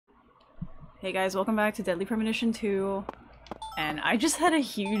Hey guys, welcome back to Deadly Premonition 2, and I just had a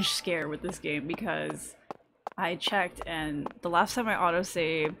huge scare with this game because I checked and the last time I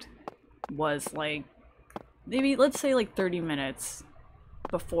autosaved was like, maybe let's say like 30 minutes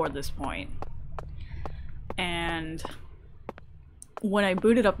before this point. And when I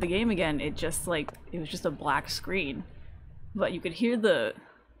booted up the game again, it was just a black screen. But you could hear the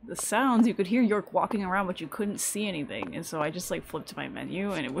sounds, you could hear York walking around, but you couldn't see anything. And so I just like flipped to my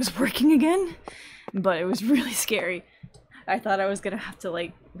menu and it was working again. But it was really scary. I thought I was gonna have to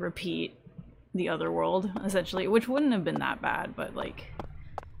like repeat the Otherworld, essentially, which wouldn't have been that bad, but like,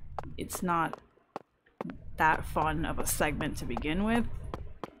 it's not that fun of a segment to begin with.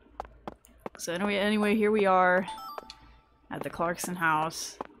 So anyway, here we are at the Clarkson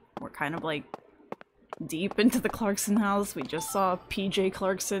house. We're kind of like deep into the Clarkson house. We just saw PJ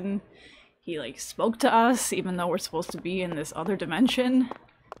Clarkson. He like spoke to us even though we're supposed to be in this other dimension.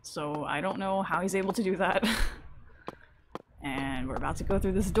 So I don't know how he's able to do that. And we're about to go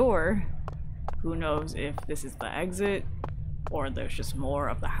through this door. Who knows if this is the exit or there's just more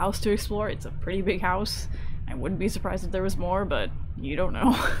of the house to explore. It's a pretty big house. I wouldn't be surprised if there was more, but you don't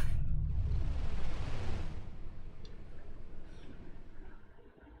know.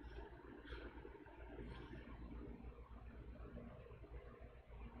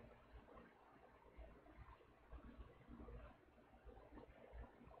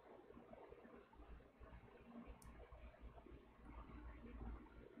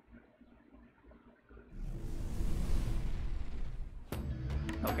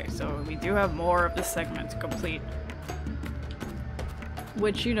 Okay, so we do have more of this segment to complete.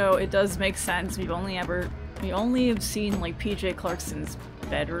 Which, you know, it does make sense. We only have seen like PJ Clarkson's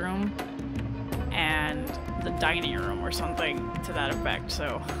bedroom and the dining room or something to that effect,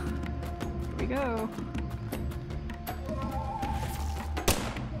 so here we go.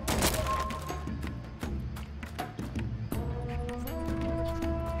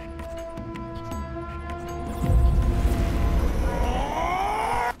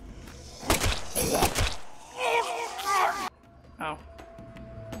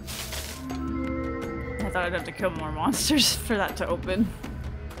 I thought I'd have to kill more monsters for that to open.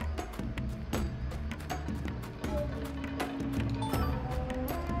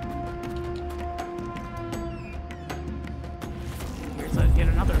 Here's yet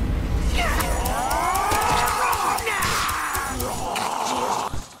another.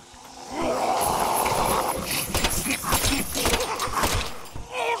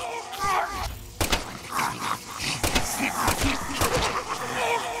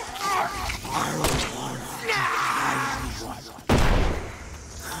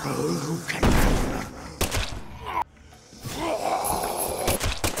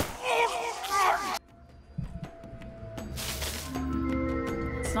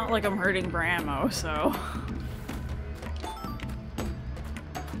 It's not like I'm hurting for ammo, so...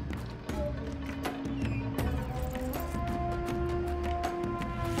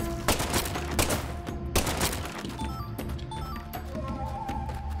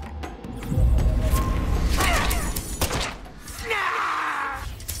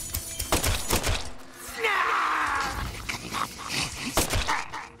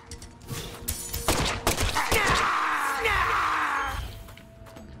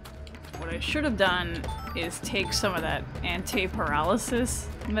 should have done is take some of that anti-paralysis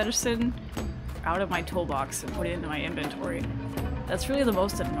medicine out of my toolbox and put it into my inventory. That's really the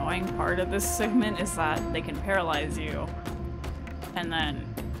most annoying part of this segment, is that they can paralyze you and then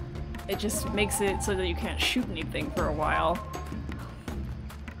it just makes it so that you can't shoot anything for a while.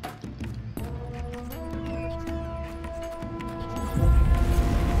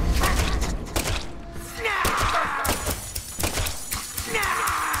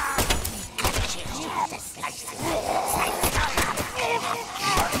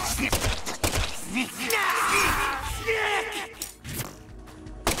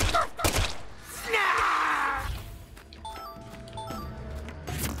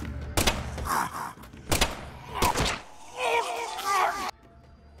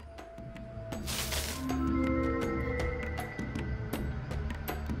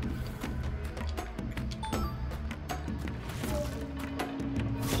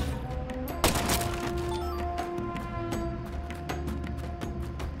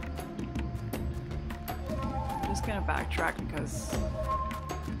 I'm just gonna backtrack because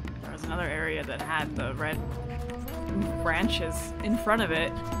there was another area that had the red branches in front of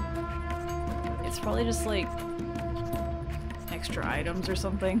it. It's probably just like extra items or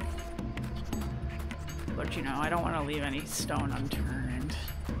something. But you know, I don't want to leave any stone unturned.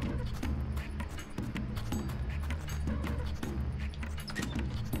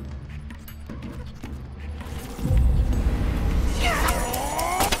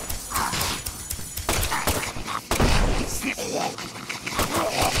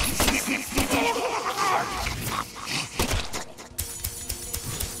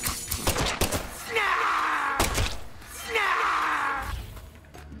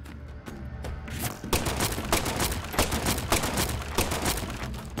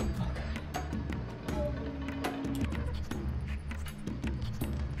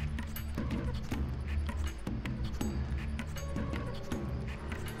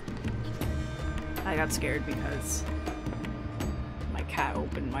 I got scared because my cat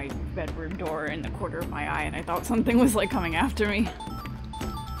opened my bedroom door in the corner of my eye and I thought something was like coming after me.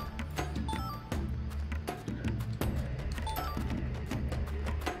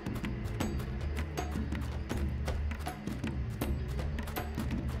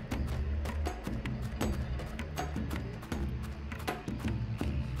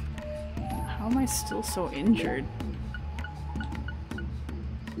 How am I still so injured?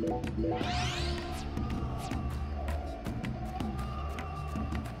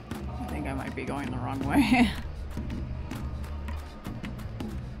 I think I might be going the wrong way.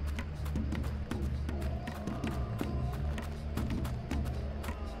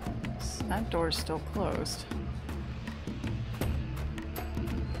 That door's still closed.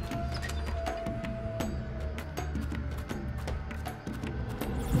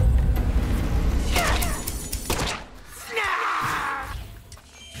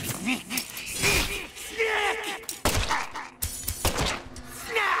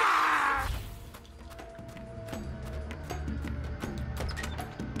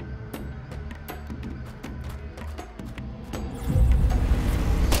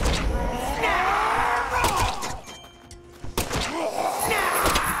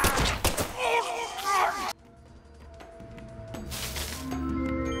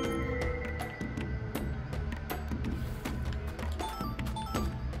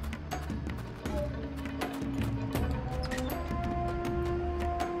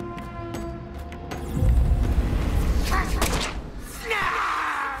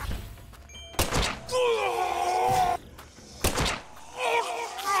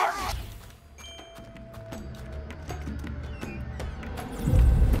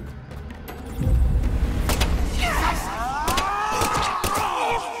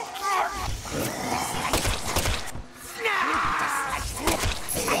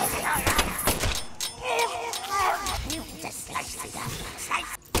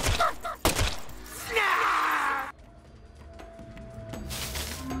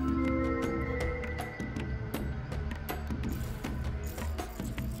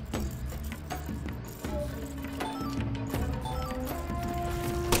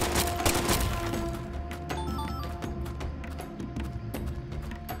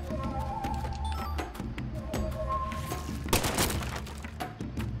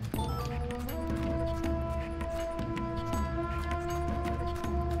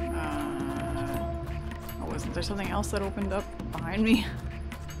 There's something else that opened up behind me.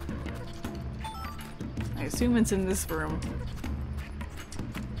 I assume it's in this room.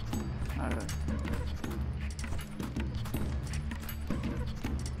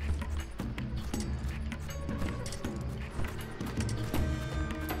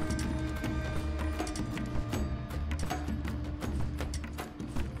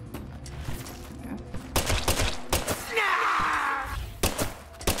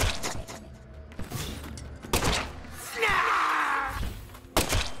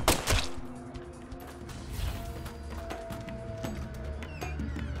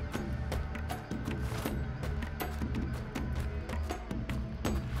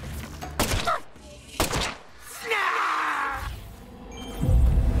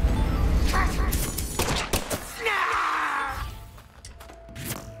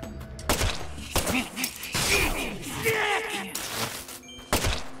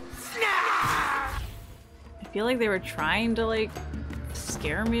 I feel like they were trying to like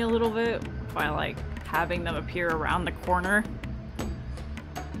scare me a little bit by like having them appear around the corner.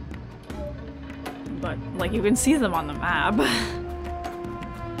 But like you can see them on the map.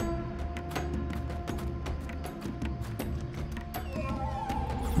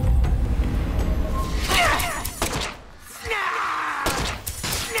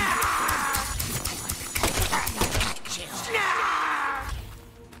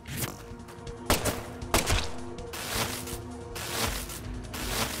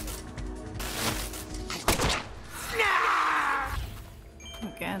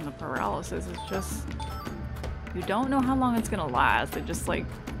 Again, the paralysis is just... You don't know how long it's gonna last. It just like...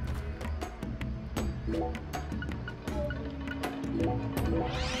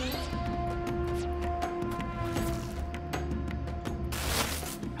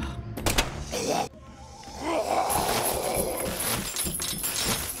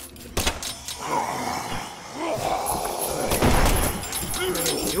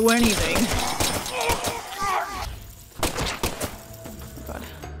 do anything. God.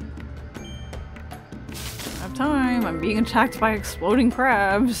 I don't have time. I'm being attacked by exploding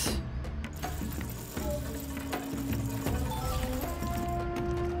crabs.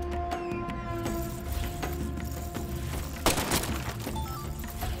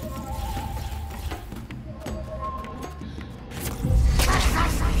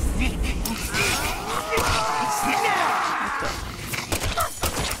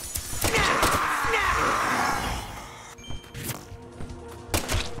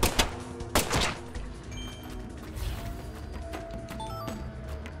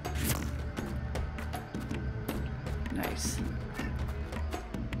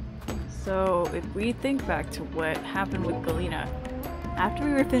 So, if we think back to what happened with Galena, after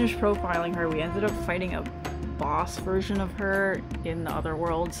we were finished profiling her, we ended up fighting a boss version of her in the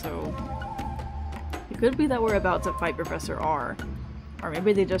Otherworld, so it could be that we're about to fight Professor R. Or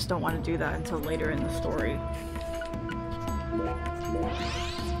maybe they just don't want to do that until later in the story.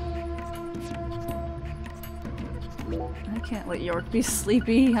 I can't let York be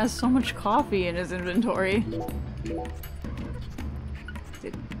sleepy. He has so much coffee in his inventory.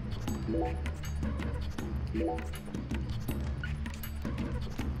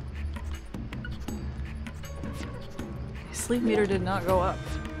 His sleep meter did not go up,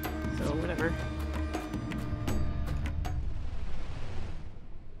 so whatever.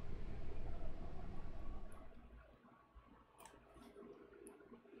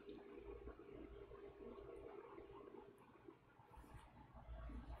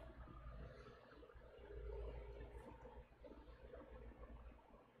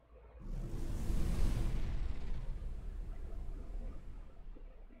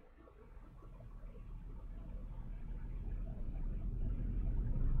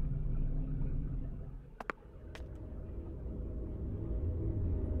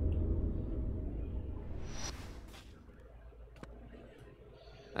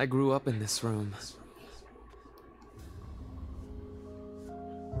 I grew up in this room.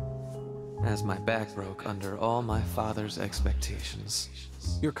 As my back broke under all my father's expectations.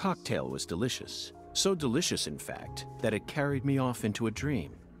 Your cocktail was delicious. So delicious, in fact, that it carried me off into a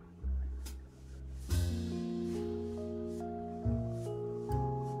dream.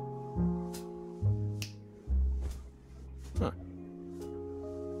 Huh.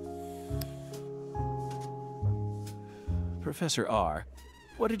 Professor R,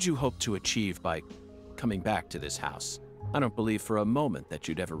 what did you hope to achieve by coming back to this house? I don't believe for a moment that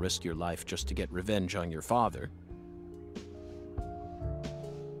you'd ever risk your life just to get revenge on your father.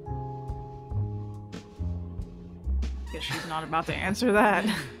 Guess she's not about to answer that.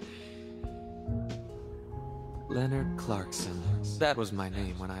 Leonard Clarkson. That was my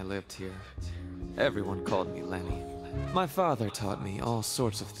name when I lived here. Everyone called me Lenny. My father taught me all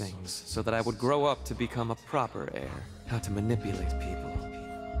sorts of things so that I would grow up to become a proper heir. How to manipulate people.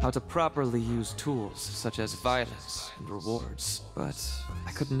 How to properly use tools such as violence and rewards. But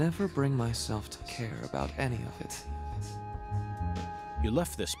I could never bring myself to care about any of it. You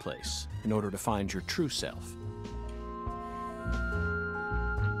left this place in order to find your true self.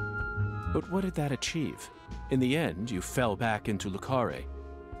 But what did that achieve? In the end, you fell back into Lucare.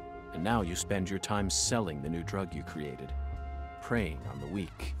 And now you spend your time selling the new drug you created, preying on the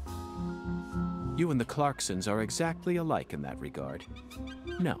weak. You and the Clarksons are exactly alike in that regard.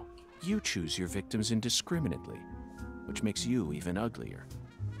 No, you choose your victims indiscriminately, which makes you even uglier.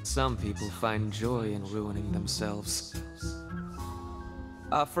 Some people find joy in ruining themselves,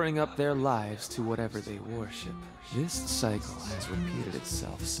 offering up their lives to whatever they worship. This cycle has repeated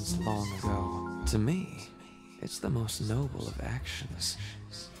itself since long ago. To me, it's the most noble of actions.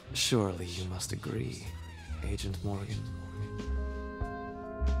 Surely you must agree, Agent Morgan.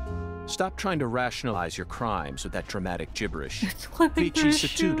 Stop trying to rationalize your crimes with that dramatic gibberish.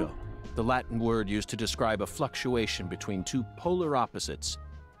 Vicissitudo, the Latin word used to describe a fluctuation between two polar opposites.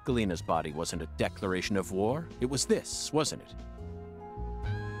 Galena's body wasn't a declaration of war. It was this, wasn't it?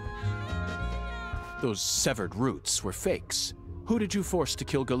 Those severed roots were fakes. Who did you force to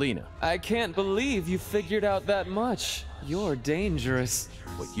kill Galena? I can't believe you figured out that much. You're dangerous.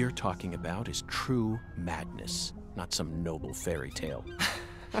 What you're talking about is true madness, not some noble fairy tale.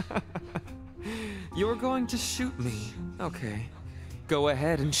 You're going to shoot me. Okay. Go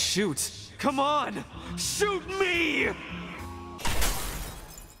ahead and shoot. Come on! Shoot me!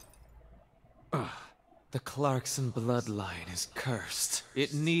 The Clarkson bloodline is cursed.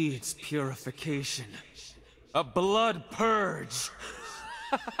 It needs purification. A blood purge!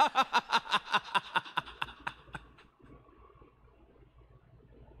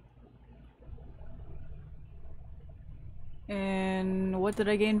 And what what did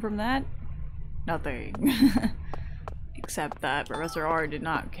I gain from that? Nothing. Except that Professor R did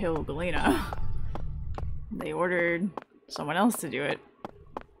not kill Galena. They ordered someone else to do it.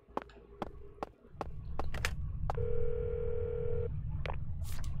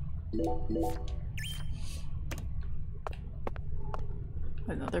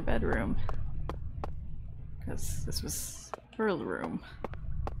 Another bedroom. Because this was her room.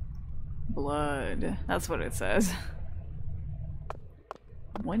 Blood. That's what it says.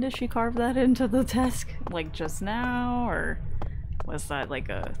 When did she carve that into the desk? Like just now? Or was that like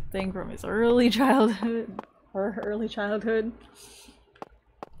a thing from his early childhood? Her early childhood?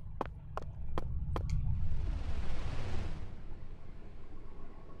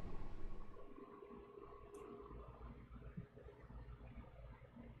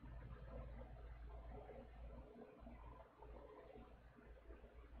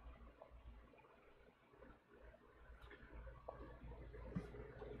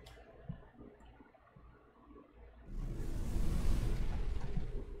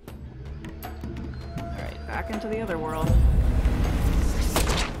 Back into the other world.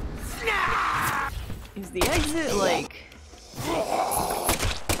 Is the exit like... Is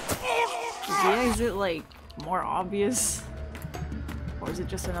the exit like more obvious? Or is it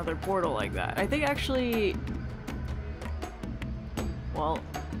just another portal like that? I think actually... Well...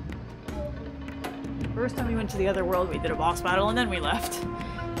 First time we went to the other world we did a boss battle and then we left.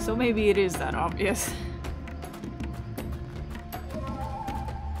 So maybe it is that obvious.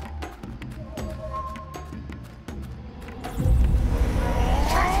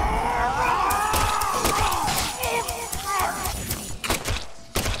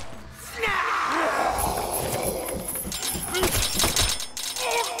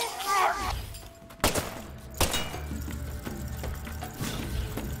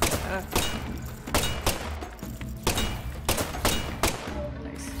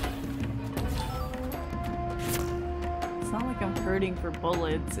 For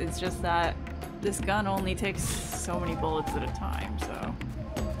bullets, it's just that this gun only takes so many bullets at a time, so...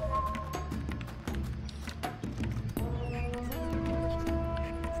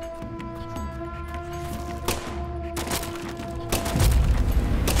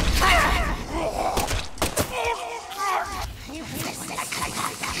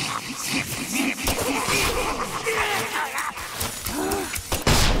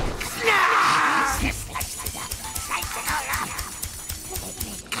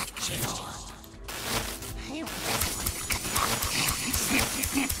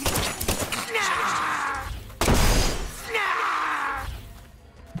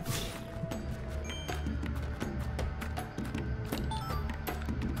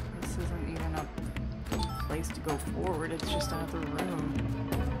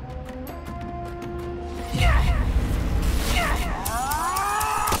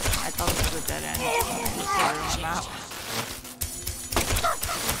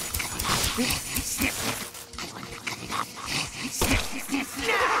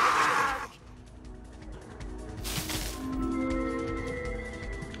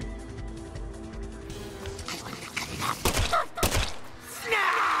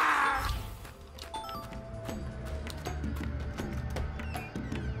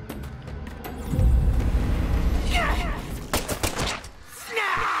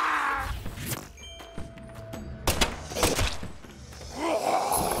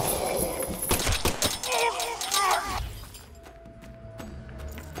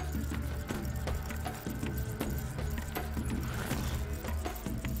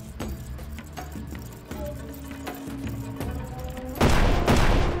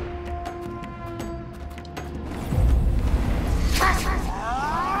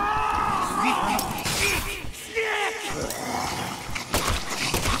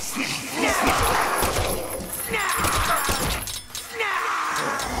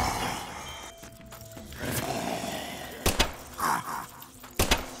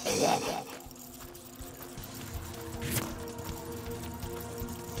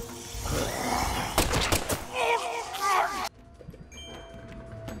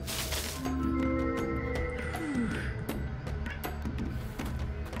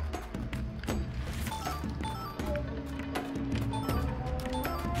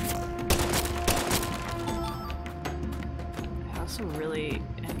 Really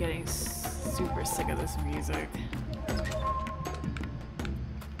am getting super sick of this music.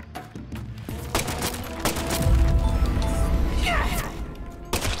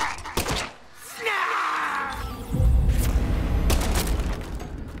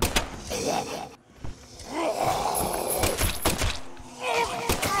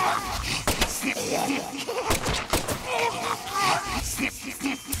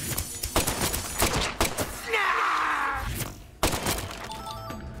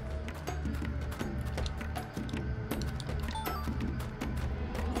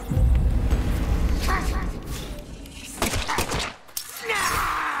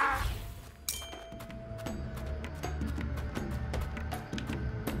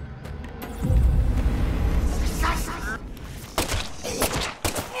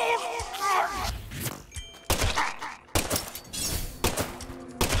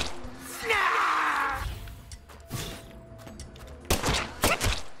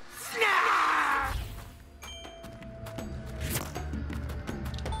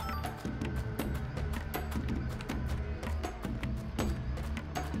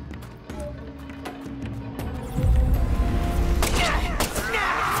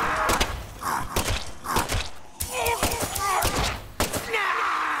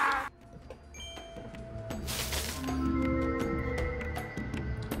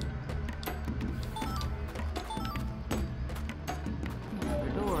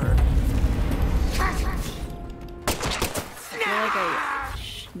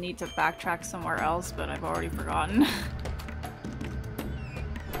 Need to backtrack somewhere else, but I've already forgotten. Man,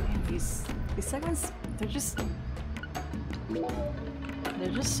 these segments, they're just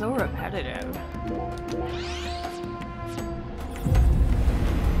so repetitive.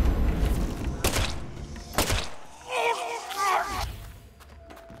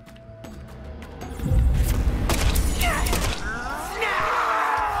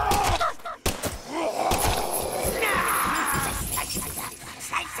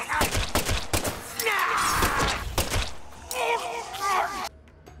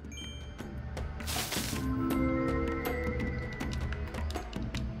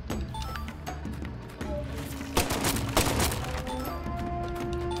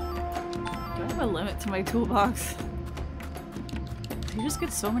 To my toolbox. You just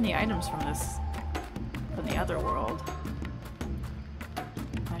get so many items from the Otherworld.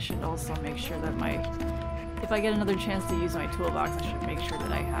 I should also make sure that if I get another chance to use my toolbox, I should make sure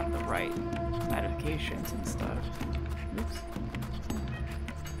that I have the right modifications and stuff. Oops.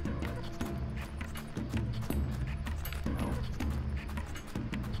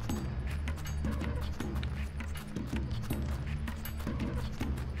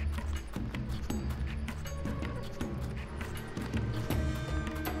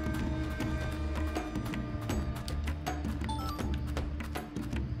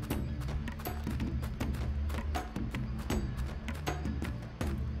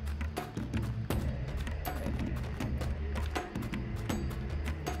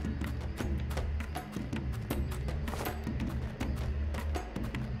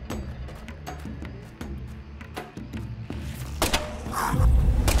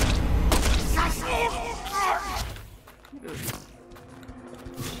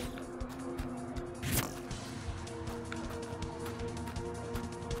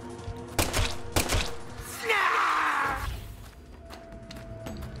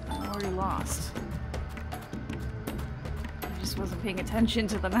 Paying attention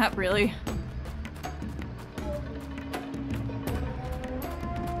to the map, really.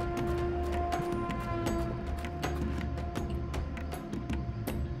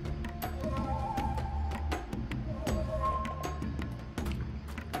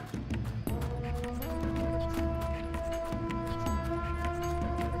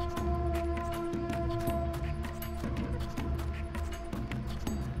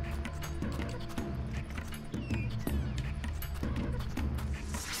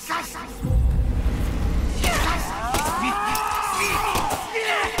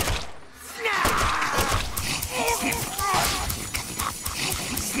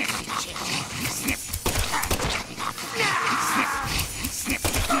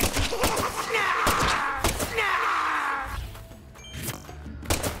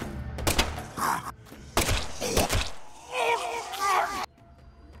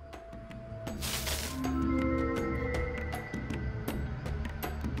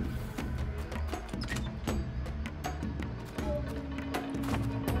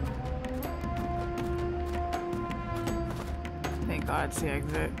 That's the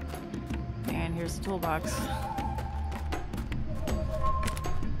exit. And here's the toolbox.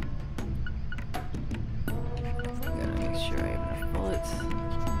 Gotta make sure I have enough bullets.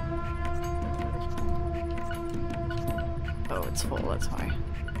 Oh, it's full, that's why.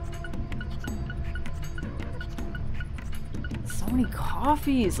 So many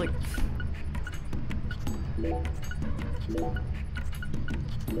coffees, like...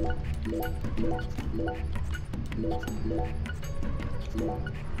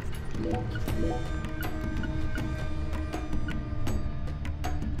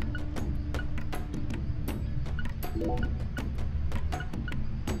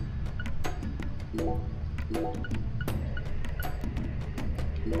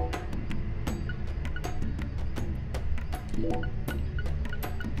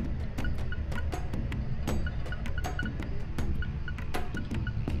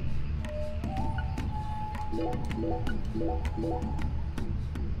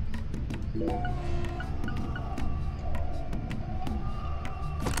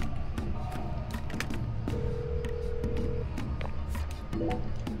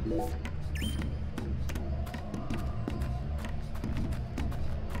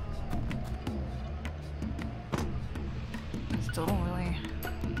 Still don't really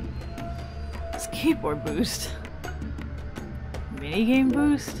Skateboard boost. Minigame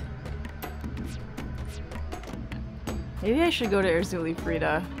boost? Maybe I should go to Erzulie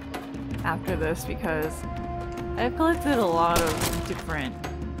Freda after this because I've collected a lot of different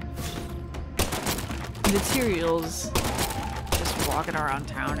materials just walking around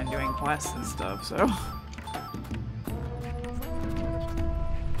town and doing quests and stuff, so.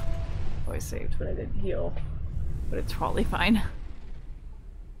 Oh, I saved, but I didn't heal. But it's probably fine.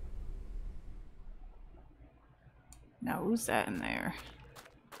 Now, who's that in there?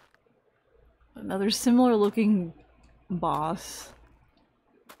 Another similar looking boss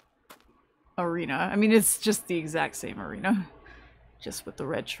arena. I mean, it's just the exact same arena. Just with the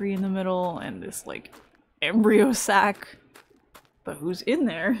red tree in the middle and this, like, embryo sac. But who's in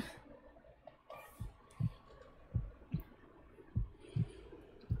there?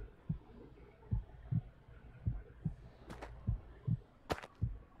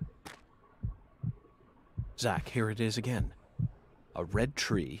 Zack, here it is again. A red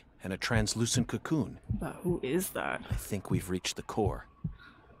tree and a translucent cocoon. But who is that? I think we've reached the core.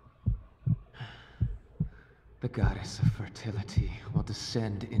 The goddess of fertility will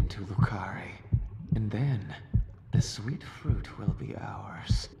descend into Lucare, and then the sweet fruit will be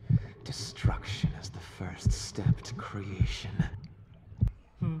ours. Destruction is the first step to creation.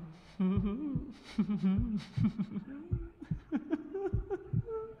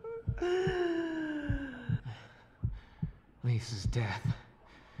 Lisa's death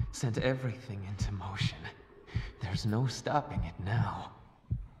sent everything into motion. There's no stopping it now.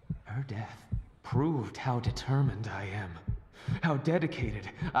 Her death proved how determined I am, how dedicated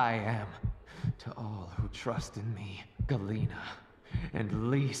I am to all who trust in me. Galena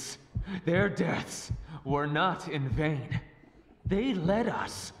and Lise, their deaths were not in vain. They led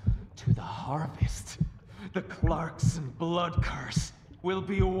us to the harvest. The Clarkson blood curse will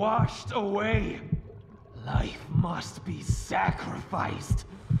be washed away. Life must be sacrificed.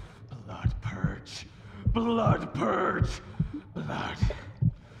 Blood purge. Blood purge. Blood.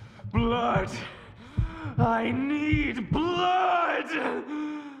 Blood. I need blood!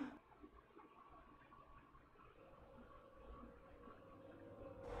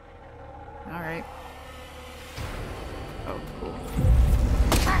 Alright. Oh, cool.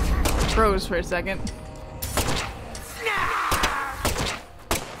 Froze for a second.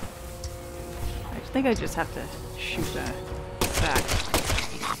 I think I just have to shoot a sack.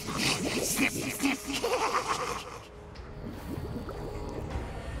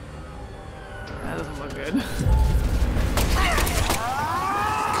 That doesn't look good.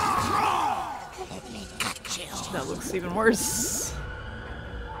 That looks even worse.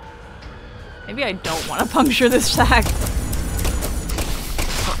 Maybe I don't want to puncture this sack. Oh,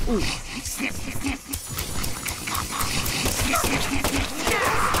 ooh.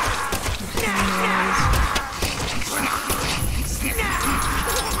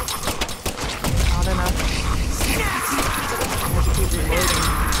 Not enough. I have to keep reloading.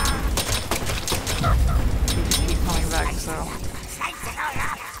 They just keep coming back, so.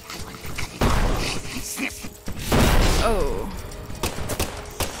 Oh.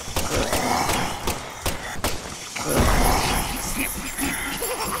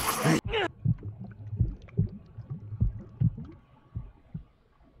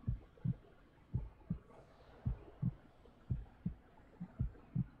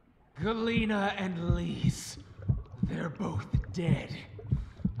 Galena and Lise, they're both dead.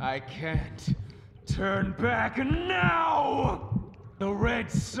 I can't turn back now! The Red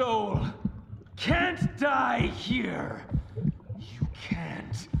Soul can't die here. You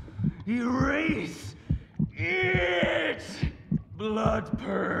can't erase it! Blood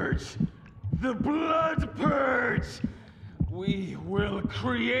Purge! The Blood Purge! We will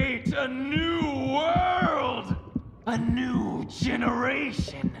create a new world! A new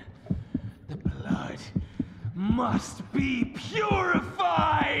generation! The blood must be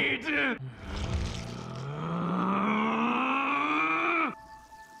purified!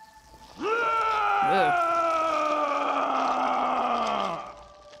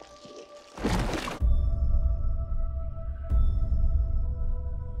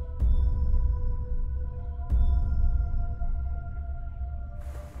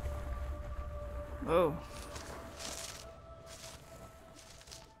 Oh.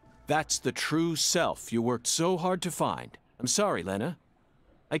 That's the true self you worked so hard to find. I'm sorry, Lena.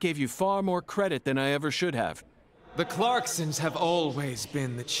 I gave you far more credit than I ever should have. The Clarksons have always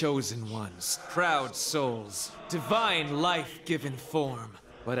been the chosen ones, proud souls, divine life-given form.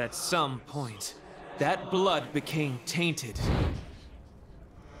 But at some point, that blood became tainted.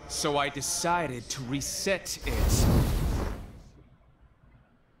 So I decided to reset it.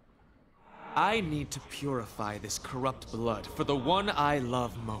 I need to purify this corrupt blood for the one I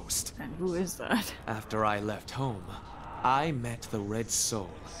love most. And who is that? After I left home, I met the Red Soul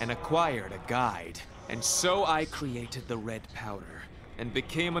and acquired a guide. And so I created the red powder and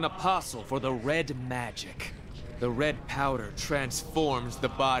became an apostle for the red magic. The red powder transforms the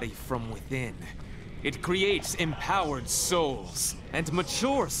body from within. It creates empowered souls, and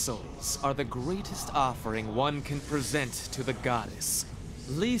mature souls are the greatest offering one can present to the goddess.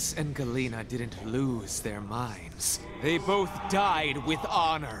 Lys and Galena didn't lose their minds. They both died with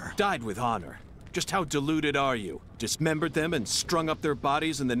honor. Died with honor? Just how deluded are you? Dismembered them and strung up their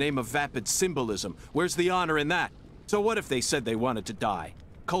bodies in the name of vapid symbolism. Where's the honor in that? So what if they said they wanted to die?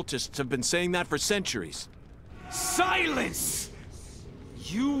 Cultists have been saying that for centuries. Silence!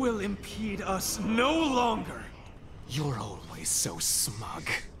 You will impede us no longer. You're always so smug.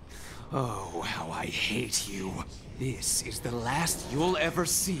 Oh, how I hate you. This is the last you'll ever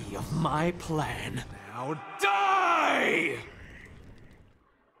see of my plan. Now die!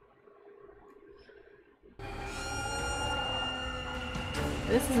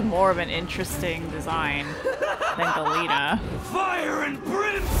 This is more of an interesting design than Galena. Fire and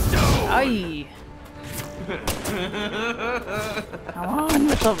brimstone! Aye. Come on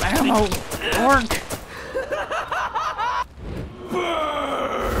with the ammo. Work.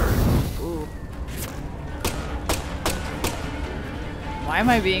 Ooh. Why am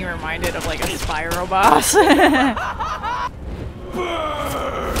I being reminded of like a Spyro boss?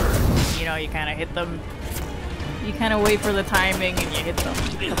 You know, you kind of hit them. You kind of wait for the timing and you hit them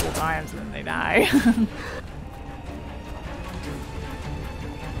a couple times and then they die.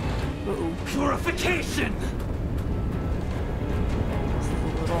 Uh-oh. Purification! This is a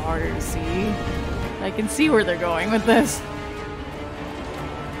little harder to see. I can see where they're going with this.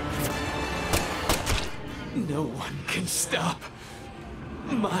 No one can stop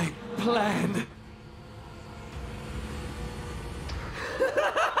my plan.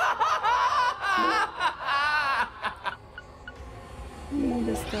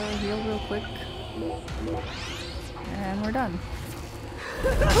 Just heal real quick. And we're done.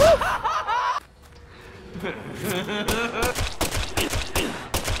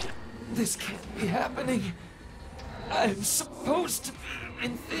 This can't be happening. I'm supposed to be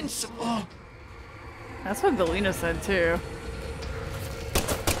invincible. That's what Galena said too.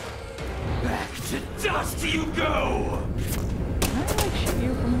 Back to dust you go! Can I like shoot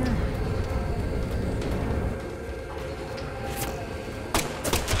you from here?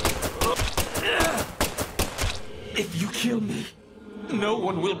 If you kill me, no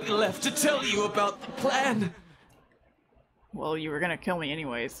one will be left to tell you about the plan. Well, you were gonna kill me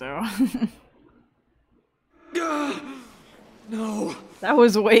anyway, so. No. That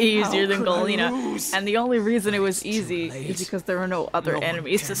was way easier How than could I Galena. lose? And the only reason it was It's too easy late. is because there were no other No one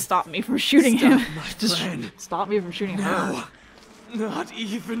enemies to can stop me from shooting stop him. my Just plan. stop me from shooting her. No, not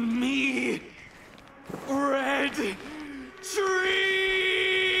even me. Red tree.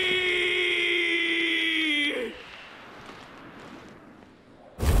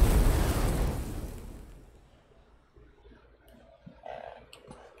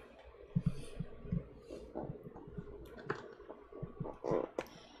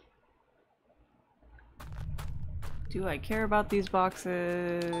 Do I care about these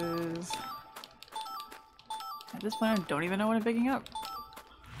boxes? At this point, I don't even know what I'm picking up.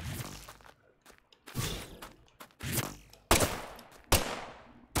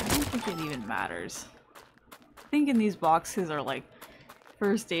 I don't think it even matters. I think in these boxes are like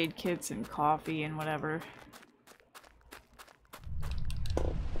first aid kits and coffee and whatever.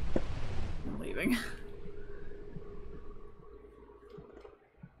 I'm leaving.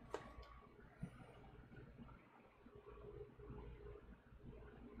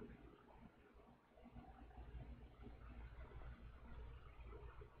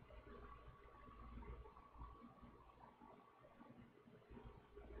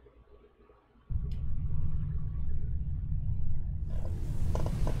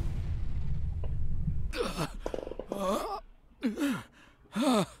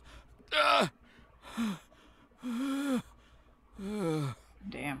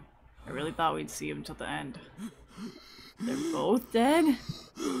 Damn. I really thought we'd see him till the end. They're both dead?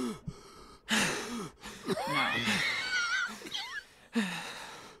 No.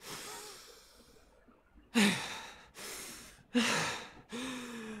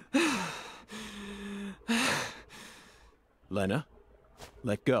 Lena,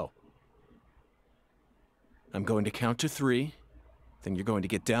 let go. I'm going to count to 3. Then you're going to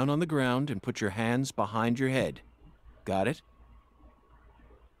get down on the ground and put your hands behind your head. Got it?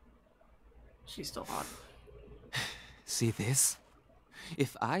 She's still hot. See this?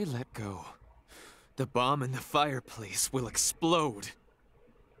 If I let go, the bomb in the fireplace will explode.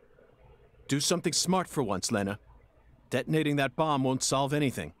 Do something smart for once, Lena. Detonating that bomb won't solve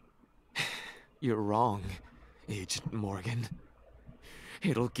anything. You're wrong, Agent Morgan.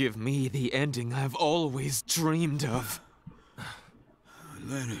 It'll give me the ending I've always dreamed of.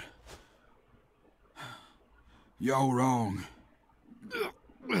 Leonard, you're wrong.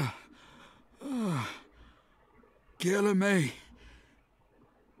 Killing me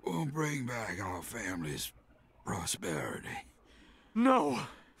won't bring back our family's prosperity. No!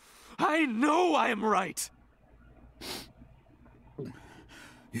 I know I'm right!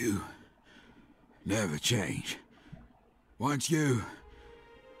 You never change. Once you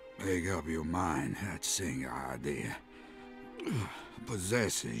make up your mind, that single idea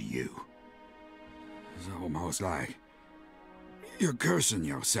possesses you. It's almost like you're cursing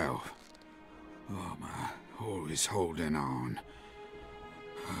yourself. Oh, my, always holding on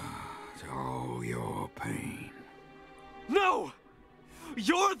to all your pain. No!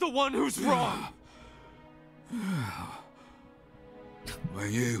 You're the one who's wrong!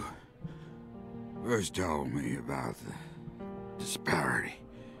 When you first told me about the disparity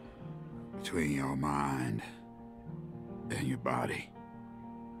between your mind and your body,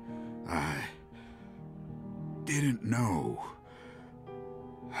 I didn't know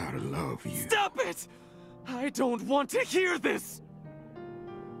how to love you. Stop it! I don't want to hear this!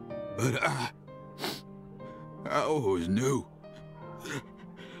 But I always knew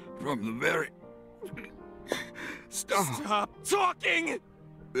from the very start. Stop talking!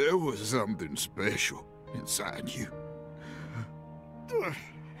 There was something special inside you.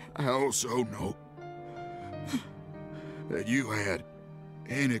 I also know that you had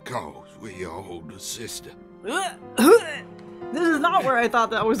any cause with your older sister. This is not where I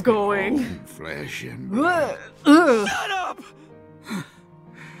thought that was going. Own flesh and blood. Shut up!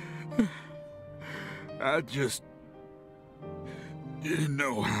 I just didn't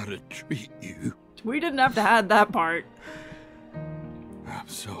know how to treat you. We didn't have to add that part. I'm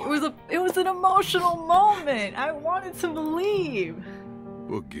sorry. It was an emotional moment. I wanted to believe.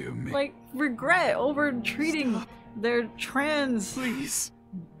 Forgive me. Like regret over treating their trans Please.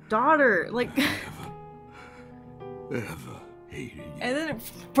 daughter like Ever hated you. and then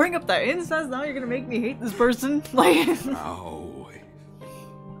bring up that incest. Now you're gonna make me hate this person. Like I always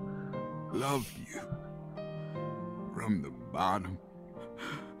loved you. From the bottom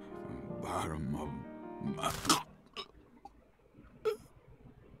of my...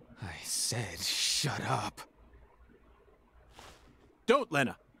 I said shut up. Don't,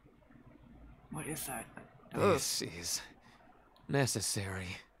 Lena! what is that? This is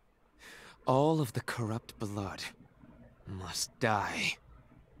necessary. All of the corrupt blood must die.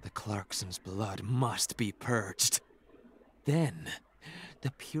 The Clarksons' blood must be purged. Then,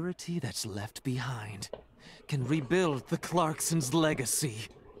 the purity that's left behind can rebuild the Clarksons' legacy.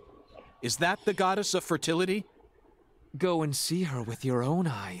 Is that the goddess of fertility? Go and see her with your own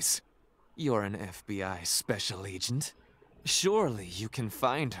eyes. You're an FBI special agent. Surely you can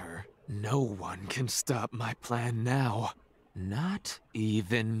find her. No one can stop my plan now. Not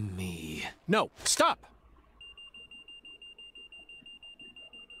even me. No, stop!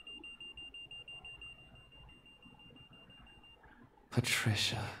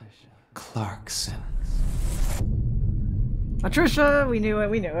 Patricia Clarkson. Patricia, we knew it,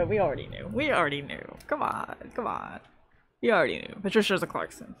 we already knew. Come on. You already knew. Patricia's a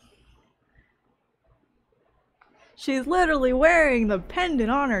Clarkson. She's literally wearing the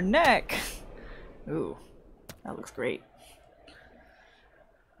pendant on her neck. Ooh, that looks great.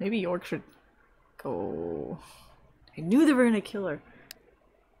 Maybe York should go. I knew they were gonna kill her.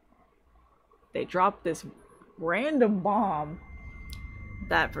 They dropped this random bomb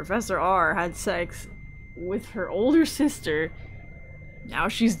that Professor R had sex with her older sister. Now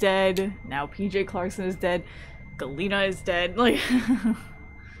she's dead. Now PJ Clarkson is dead. Galena is dead. Like,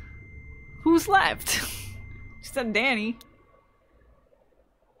 who's left? Except Danny.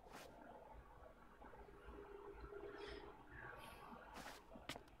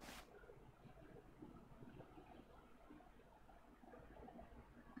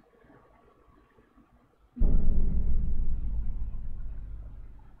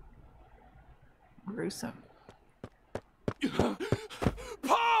 Gruesome.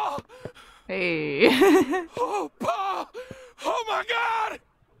 Paul! Hey. Oh, Paul! Oh my God!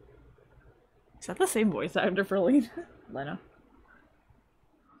 Is that the same voice actor for Lena?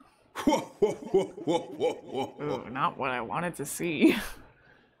 Ooh, not what I wanted to see. Agent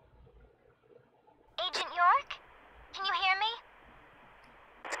York? Can you hear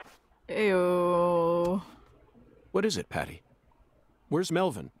me? Ew. What is it, Patty? Where's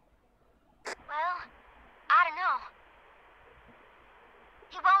Melvin? Well,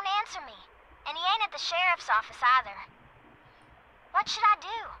 office either. What should I do?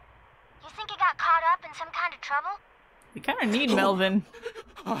 You think he got caught up in some kind of trouble? We kind of need Melvin.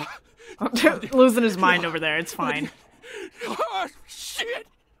 Losing his mind over there. It's fine. Oh, shit!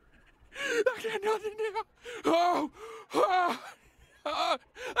 I got nothing now.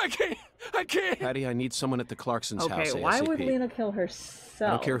 I can't. Patty, I need someone at the Clarkson's house Okay, ASAP. why would Lena kill herself?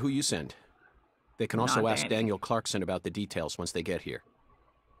 I don't care who you send. They can also Not ask Danny. Daniel Clarkson about the details once they get here.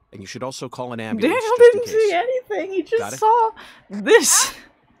 And you should also call an ambulance Daniel just in didn't case. see anything. He Got just it? saw this.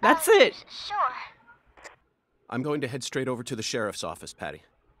 That's it. Sure. I'm going to head straight over to the sheriff's office, Patty.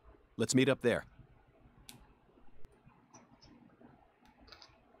 Let's meet up there.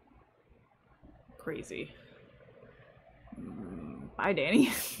 Crazy. Bye,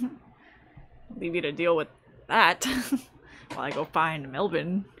 Danny. Leave you to deal with that while I go find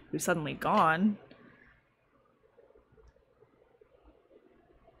Melvin, who's suddenly gone.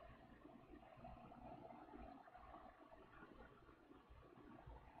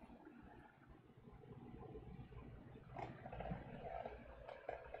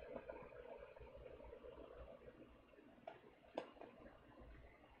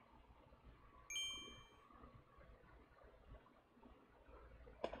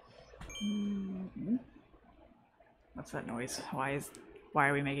 What's that noise? Why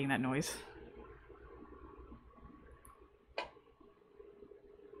are we making that noise?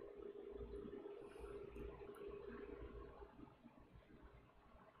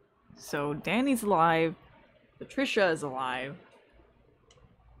 So Danny's alive. Patricia is alive.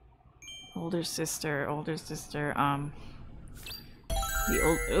 Older sister. The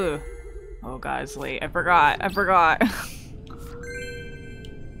old. Ugh. Oh god, it's late. I forgot.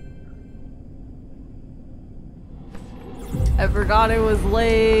 I forgot it was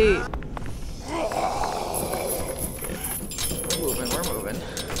late. We're moving.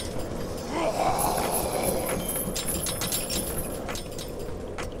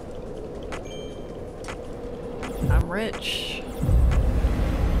 I'm rich.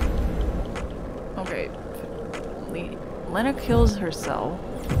 Okay. Lena kills herself.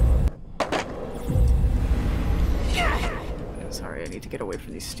 I'm sorry, I need to get away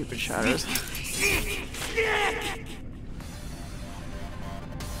from these stupid shadows.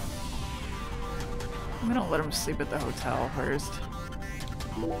 I'm gonna let him sleep at the hotel first.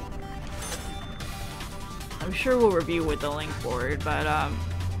 I'm sure we'll review with the link board, but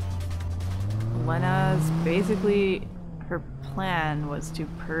Lena's basically, her plan was to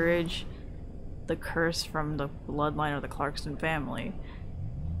purge the curse from the bloodline of the Clarkson family.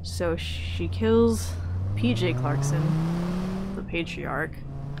 So she kills PJ Clarkson, the patriarch.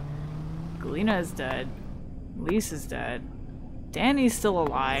 Galena is dead. Lise is dead. Danny's still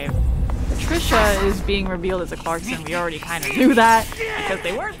alive. Patricia is being revealed as a Clarkson. We already kind of knew that because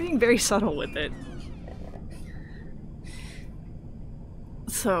they weren't being very subtle with it.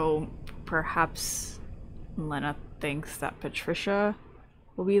 So perhaps Lena thinks that Patricia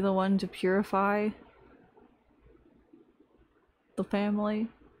will be the one to purify the family.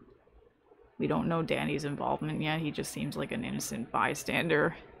 We don't know Danny's involvement yet. He just seems like an innocent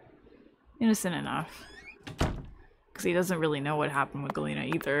bystander. Innocent enough. Because he doesn't really know what happened with Galena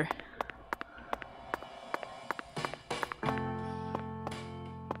either.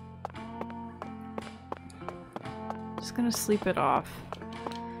 Just gonna sleep it off.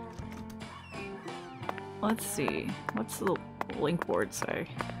 Let's see. What's the link board say?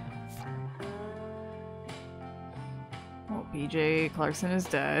 Well, PJ Clarkson is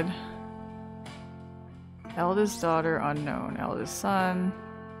dead. Eldest daughter unknown. Eldest son.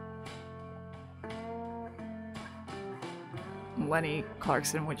 Lenny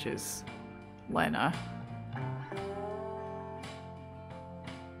Clarkson, which is Lena.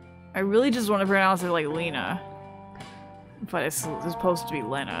 I really just want to pronounce it like Lena. But it's supposed to be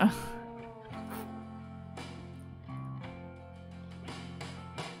Lena.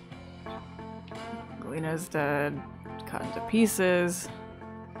 Lena's dead. Cut into pieces.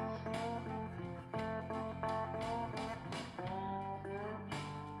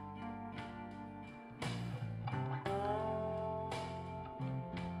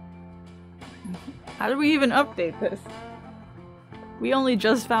 How did we even update this? We only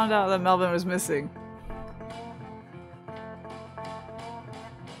just found out that Melvin was missing.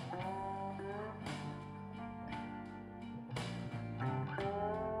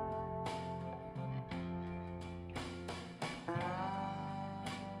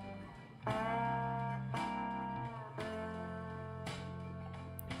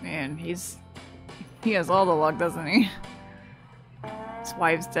 Man, he has all the luck, doesn't he? His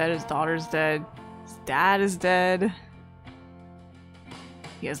wife's dead, his daughter's dead, his dad is dead.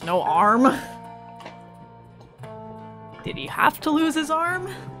 He has no arm. Did he have to lose his arm?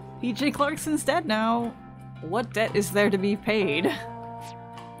 PJ Clarkson's dead now. What debt is there to be paid?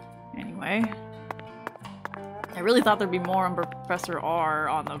 Anyway. I really thought there'd be more on Professor R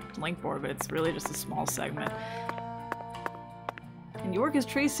on the link board, but it's really just a small segment. And York is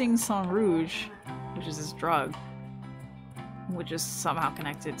tracing Sang Rouge, which is his drug, which is somehow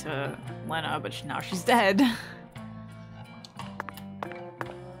connected to Lena, but now she's dead.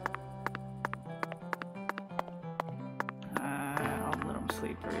 I'll let him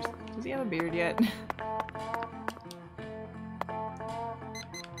sleep first. Does he have a beard yet?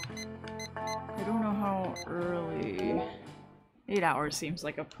 I don't know how early. 8 hours seems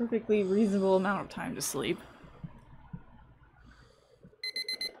like a perfectly reasonable amount of time to sleep.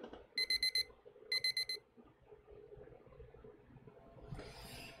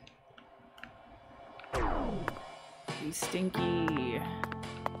 Be stinky.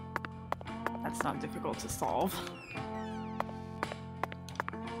 That's not difficult to solve.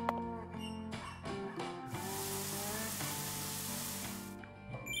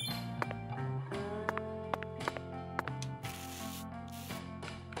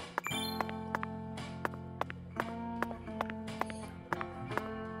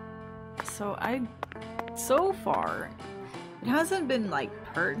 So far, it hasn't been like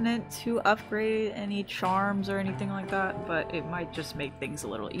pertinent to upgrade any charms or anything like that, but it might just make things a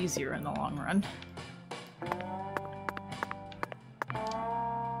little easier in the long run.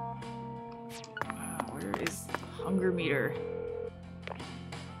 Where is hunger meter?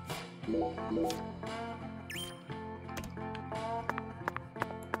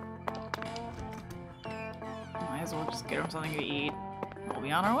 Might as well just get him something to eat. We'll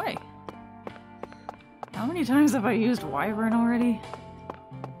be on our way. How many times have I used Wyvern already?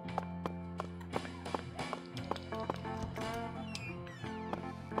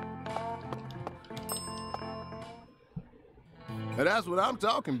 And that's what I'm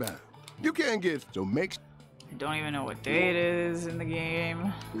talking about. You can't get so make. I don't even know what day it is in the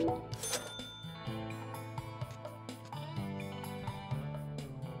game.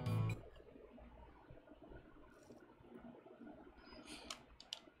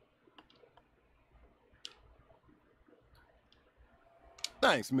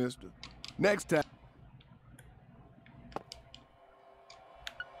 Thanks, mister. Next time.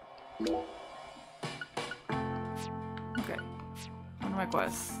 Okay. One of my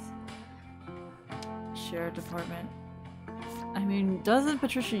quests. Sheriff department. I mean, doesn't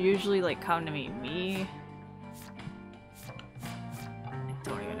Patricia usually like come to meet me? I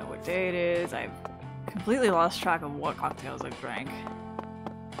don't even know what day it is. I've completely lost track of what cocktails I've drank.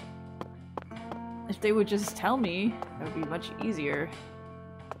 If they would just tell me, that would be much easier.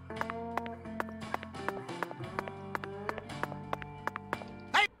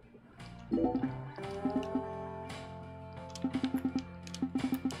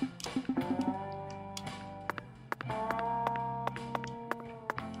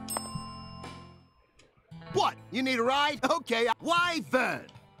 What? You need a ride? Okay, Wyvern!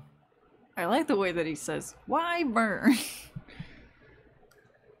 I like the way that he says, Wyvern.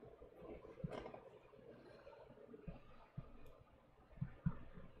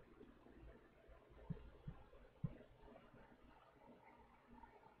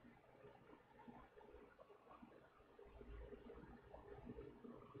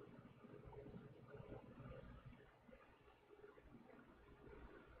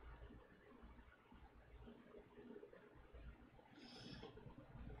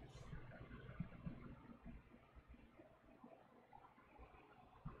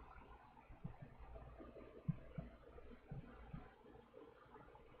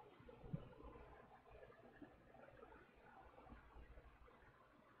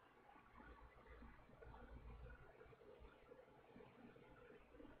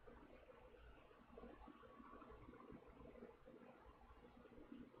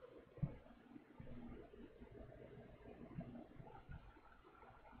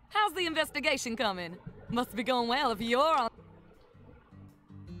 How's the investigation coming? Must be going well if you're on.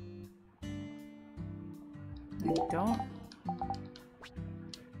 I don't.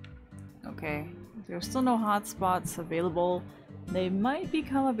 Okay. There's still no hotspots available. They might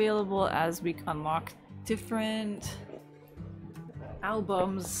become available as we unlock different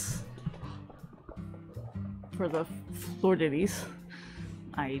albums for the floor ditties.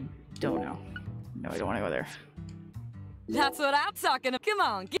 I don't know. No, I don't want to go there. That's what I'm talking about. Come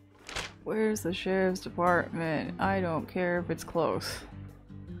on. Where's the sheriff's department? I don't care if it's close.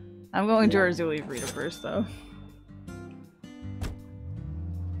 I'm going to Erzulie Freda first, though.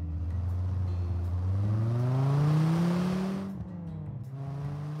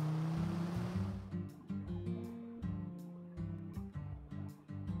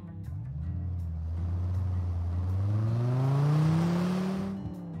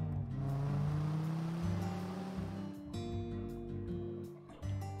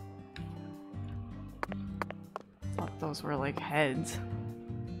 those were like heads.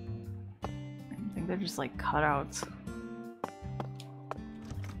 I think they're just like cutouts.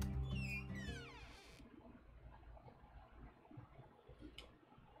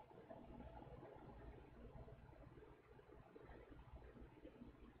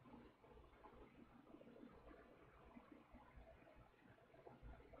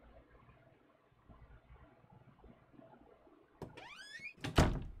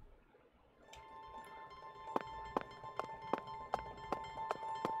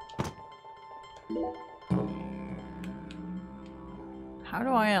 How do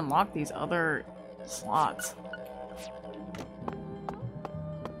I unlock these other slots?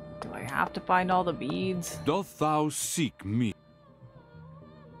 Do I have to find all the beads? Doth thou seek me?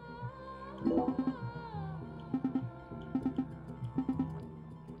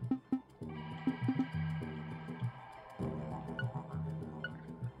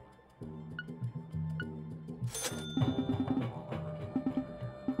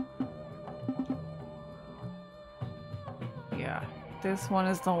 Yeah, this one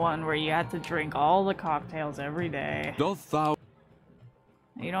is the one where you have to drink all the cocktails every day. Doth thou...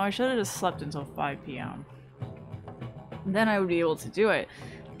 You know, I should have just slept until 5 p.m. Then I would be able to do it.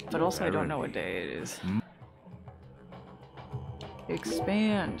 But also I don't know what day it is.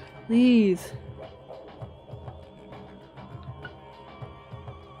 Expand, please.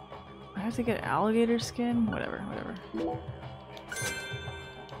 I have to get alligator skin? Whatever.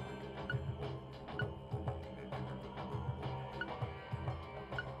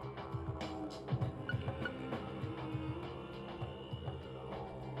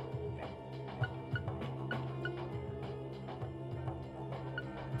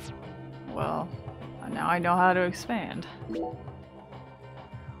 Well, now I know how to expand.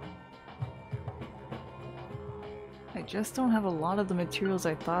 I just don't have a lot of the materials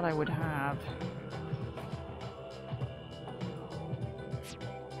I thought I would have.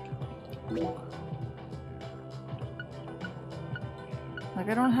 Like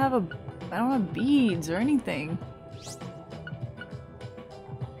I don't have beads or anything.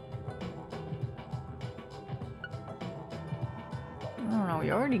 I don't know,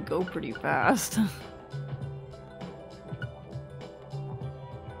 we already go pretty fast.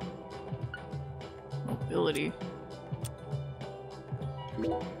 Mobility.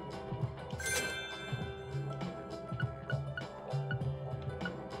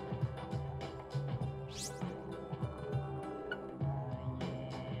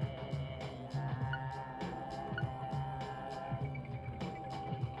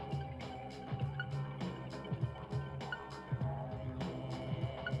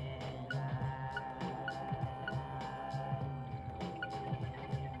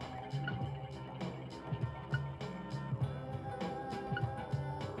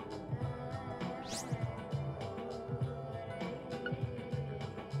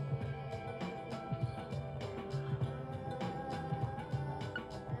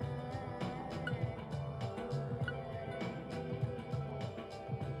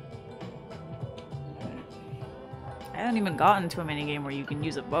 I haven't even gotten to a minigame where you can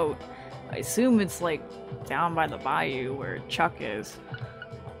use a boat. I assume it's like down by the bayou where Chuck is.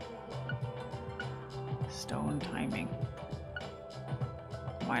 Stone timing.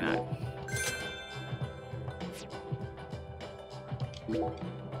 Why not?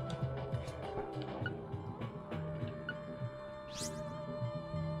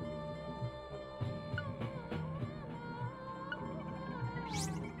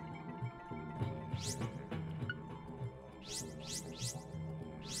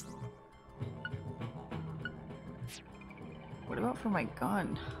 What about for my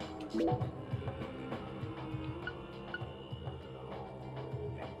gun?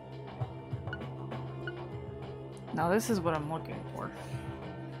 Now this is what I'm looking for.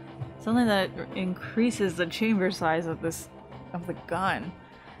 Something that increases the chamber size of the gun.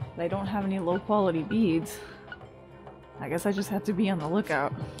 But I don't have any low quality beads. I guess I just have to be on the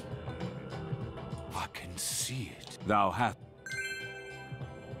lookout. I can see it. Thou hast...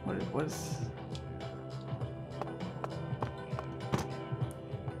 What it was...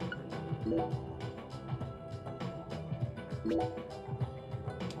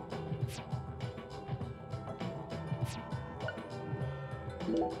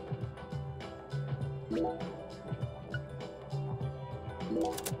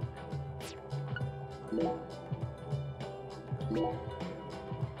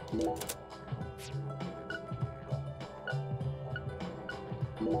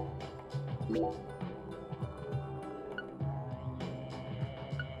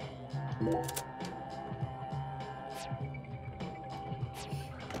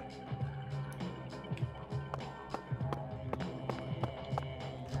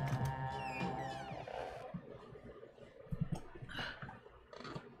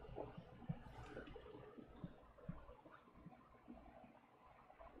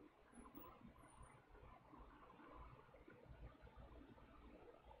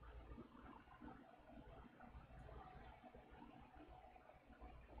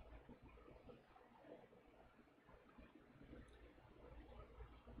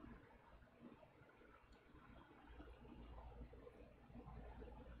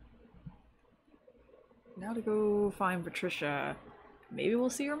 Now to go find Patricia. Maybe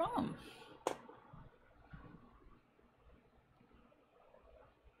we'll see her mom.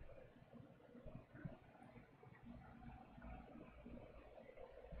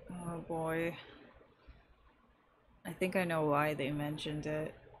 Oh boy. I think I know why they mentioned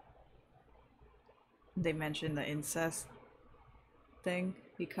it. They mentioned the incest thing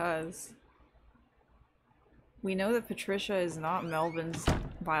because we know that Patricia is not Melvin's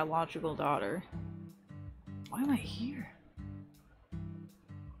biological daughter. Why am I here?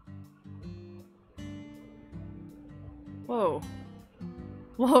 Whoa.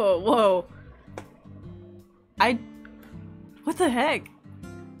 Whoa, whoa. What the heck?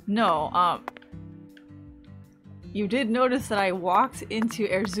 No, you did notice that I walked into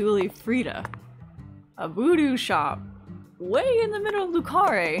Erzulie Freda, a voodoo shop, way in the middle of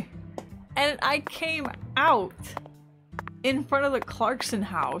Lucare, and I came out in front of the Clarkson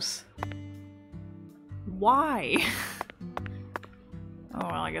house. Why? Oh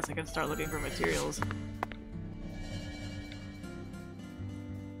well, I guess I can start looking for materials.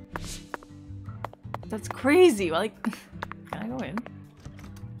 That's crazy, like, can I go in?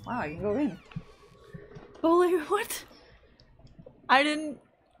 Wow, I can go in. But like, what? I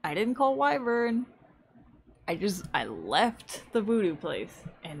didn't call Wyvern. I left the voodoo place,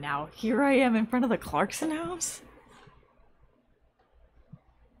 and now here I am in front of the Clarkson house?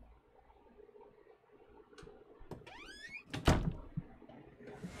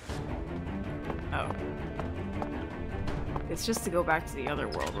 Oh. It's just to go back to the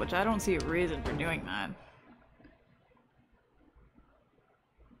Otherworld, which I don't see a reason for doing that.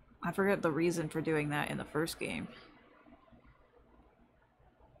 I forget the reason for doing that in the first game.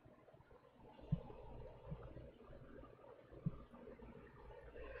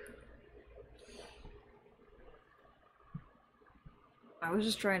 I was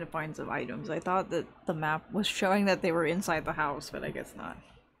just trying to find some items. I thought that the map was showing that they were inside the house, but I guess not.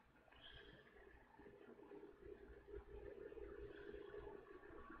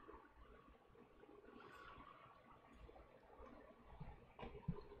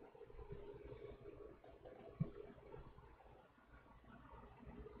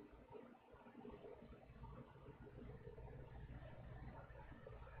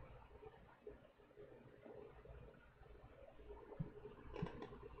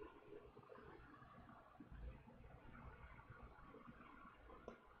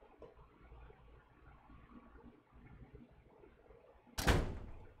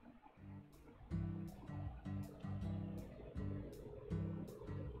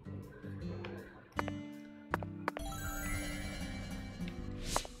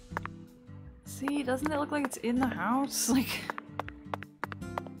 See, doesn't it look like it's in the house? Like...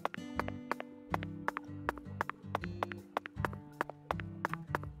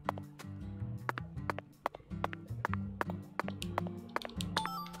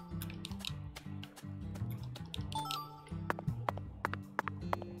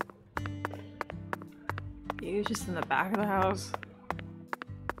 Maybe it's just in the back of the house.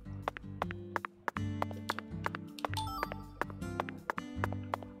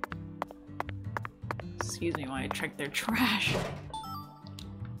 Excuse me while I check their trash.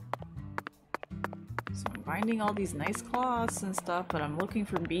 So I'm finding all these nice cloths and stuff, but I'm looking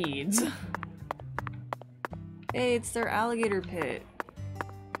for beads. Hey, it's their alligator pit.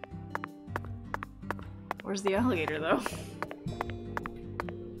 Where's the alligator though?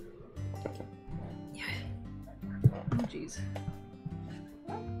 Oh jeez.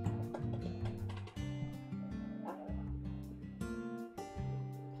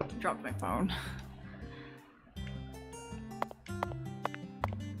 Dropped my phone.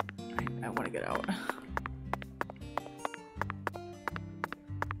 I want to get out.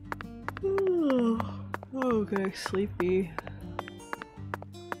 Okay, sleepy.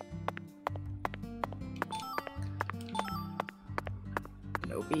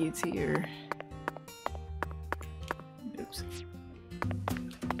 No beads here. Oops.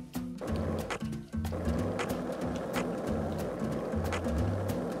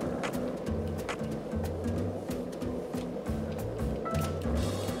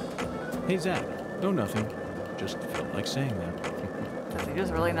 Hey, Zach. No, nothing. Just felt like saying that. Does he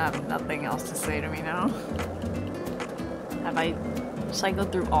just really not have nothing else to say to me now? Have I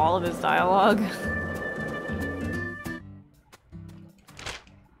cycled through all of his dialogue?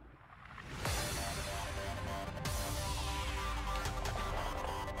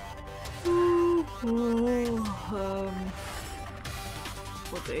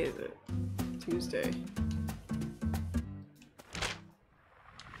 What day is it? Tuesday.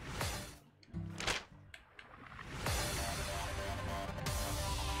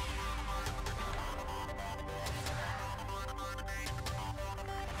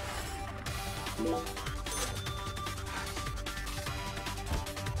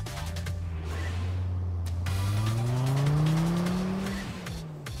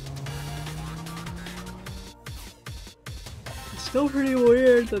 It's still pretty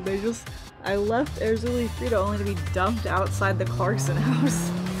weird that they just... I left Erzulie Freda only to be dumped outside the Clarkson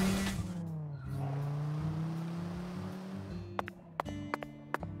house.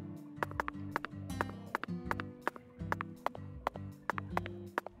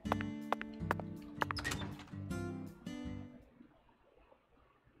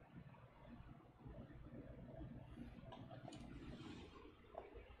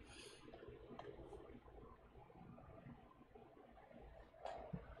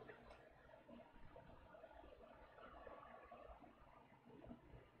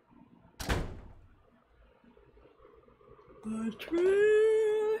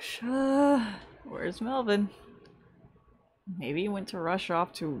 Patricia! Where's Melvin? Maybe he went to rush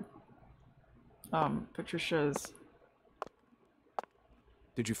off to, Patricia's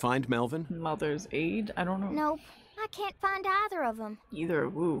Did you find Melvin? mother's aid? I don't know. Nope, I can't find either of them. Either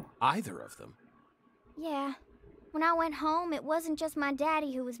woo. Either of them? Yeah. When I went home, it wasn't just my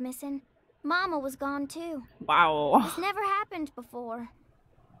daddy who was missing. Mama was gone too. Wow. This never happened before.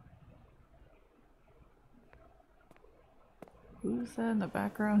 Who's that in the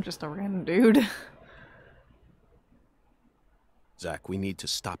background? Just a random dude. Zach, we need to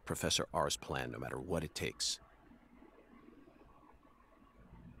stop Professor R's plan no matter what it takes.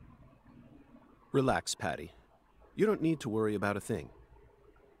 Relax, Patty. You don't need to worry about a thing.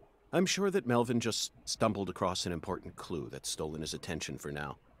 I'm sure that Melvin just stumbled across an important clue that's stolen his attention for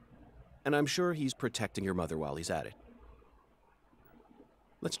now. And I'm sure he's protecting your mother while he's at it.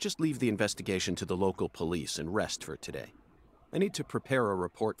 Let's just leave the investigation to the local police and rest for today. I need to prepare a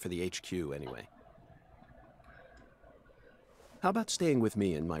report for the HQ anyway. How about staying with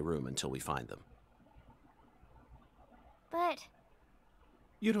me in my room until we find them? But...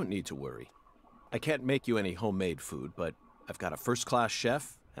 You don't need to worry. I can't make you any homemade food, but I've got a first-class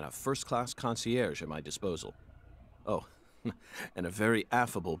chef and a first-class concierge at my disposal. Oh, and a very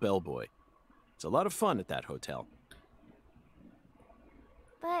affable bellboy. It's a lot of fun at that hotel.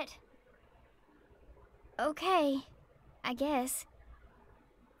 But... Okay, I guess.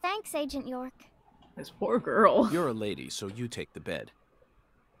 Thanks, Agent York. This poor girl. You're a lady, so you take the bed.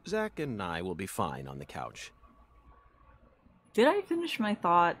 Zach and I will be fine on the couch. Did I finish my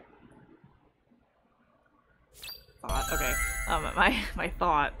thought? Okay. My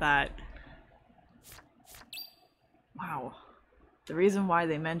thought that... Wow. The reason why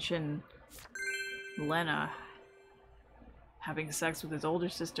they mention Lena having sex with his older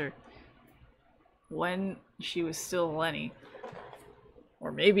sister when she was still Lenny.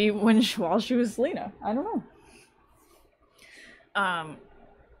 Or maybe while she was Lena. I don't know.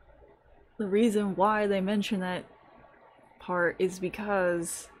 The reason why they mention that part is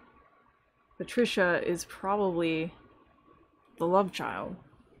because Patricia is probably the love child.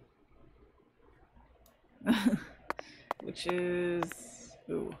 Which is...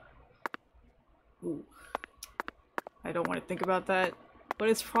 Ooh. Ooh. I don't want to think about that, but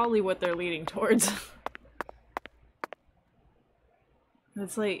it's probably what they're leading towards.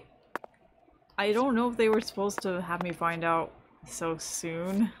 It's like... I don't know if they were supposed to have me find out so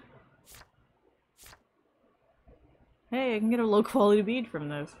soon. Hey, I can get a low quality bead from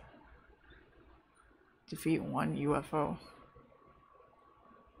this. Defeat one UFO.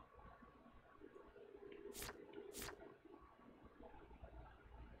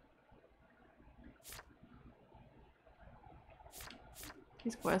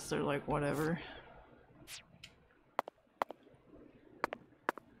 These quests are like whatever.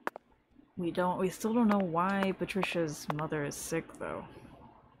 We still don't know why Patricia's mother is sick though.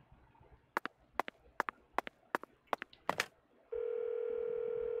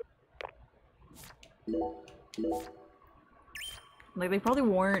 Like, they probably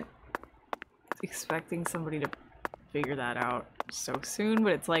weren't expecting somebody to figure that out so soon,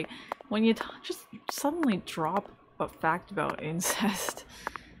 but it's like, when you just suddenly drop a fact about incest,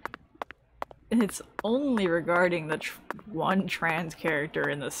 and it's only regarding the one trans character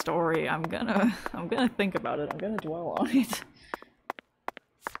in the story, I'm gonna think about it, I'm gonna dwell on it.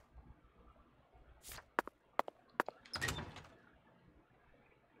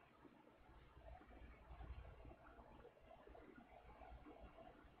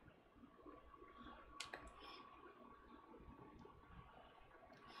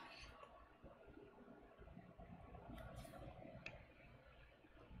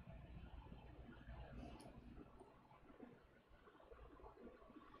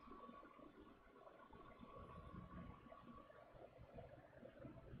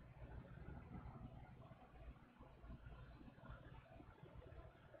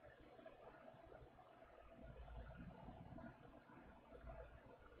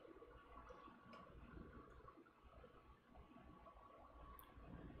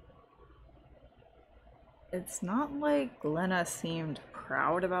 It's not like Lena seemed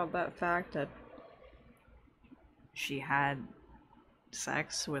proud about that fact that she had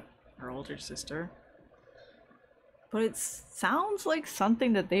sex with her older sister. But it sounds like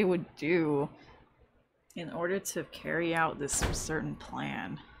something that they would do in order to carry out this certain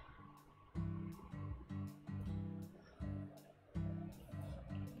plan.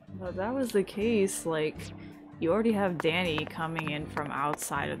 But if that was the case, like, you already have Danny coming in from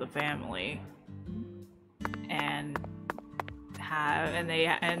outside of the family. And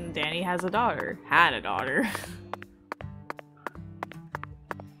Danny has a daughter. Had a daughter.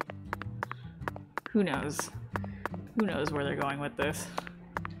 Who knows? Who knows where they're going with this?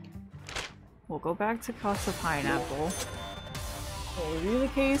 We'll go back to Casa Pineapple. We'll review the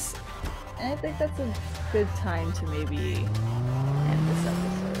case, and I think that's a good time to maybe end this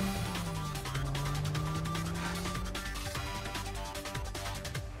episode.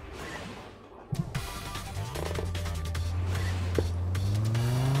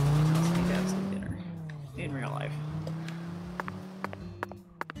 Let's maybe have some dinner in real life.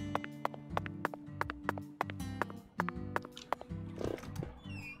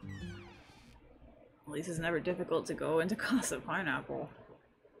 At least it's never difficult to go into Casa Pineapple.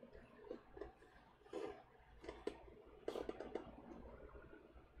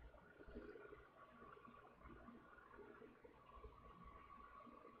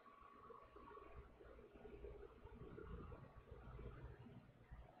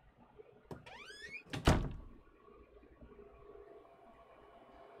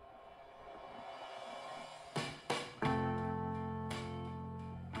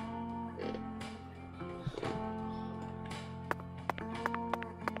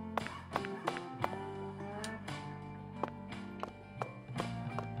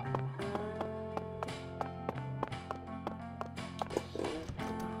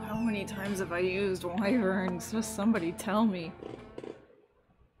 How many times have I used wyverns? Just somebody tell me.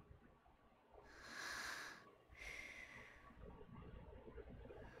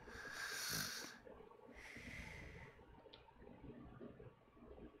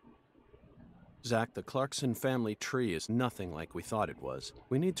 Zach, the Clarkson family tree is nothing like we thought it was.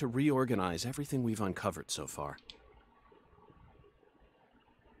 We need to reorganize everything we've uncovered so far.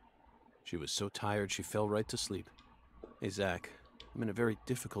 She was so tired she fell right to sleep. Hey, Zach, I'm in a very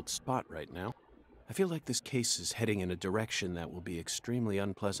difficult spot right now. I feel like this case is heading in a direction that will be extremely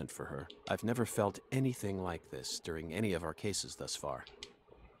unpleasant for her. I've never felt anything like this during any of our cases thus far.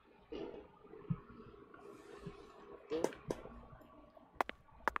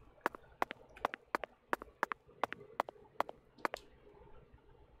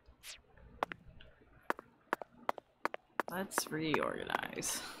 Let's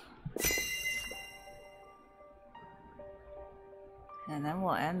reorganize. And then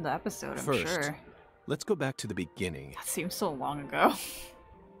we'll end the episode, I'm sure. Let's go back to the beginning. That seems so long ago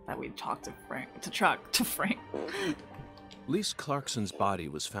that we talked to Frank. Lise Clarkson's body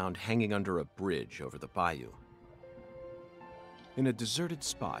was found hanging under a bridge over the bayou. In a deserted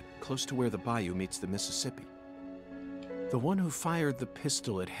spot close to where the bayou meets the Mississippi. The one who fired the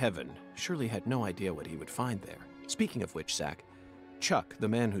pistol at Heaven surely had no idea what he would find there. Speaking of which, Zach, Chuck, the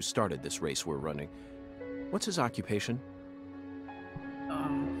man who started this race we're running, what's his occupation?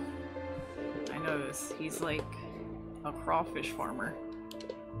 I know this. He's like a crawfish farmer.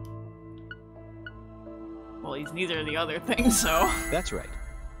 Well, he's neither of the other things, so... That's right.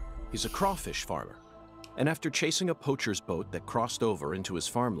 He's a crawfish farmer. And after chasing a poacher's boat that crossed over into his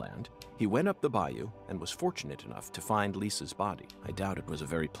farmland, he went up the bayou and was fortunate enough to find Lisa's body. I doubt it was a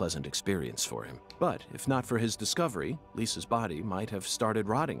very pleasant experience for him. But if not for his discovery, Lisa's body might have started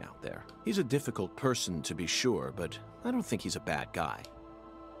rotting out there. He's a difficult person to be sure, but I don't think he's a bad guy.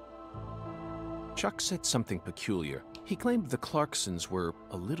 Chuck said something peculiar. He claimed the Clarksons were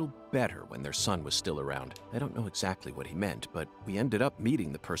a little better when their son was still around. I don't know exactly what he meant, but we ended up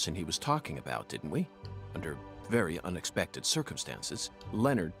meeting the person he was talking about, didn't we? Under very unexpected circumstances.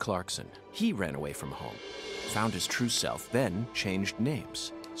 Leonard Clarkson. He ran away from home, found his true self, then changed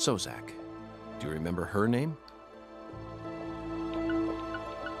names. So, Zach, do you remember her name?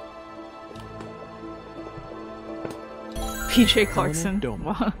 PJ Clarkson.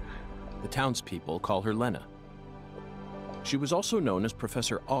 The townspeople call her Lena. She was also known as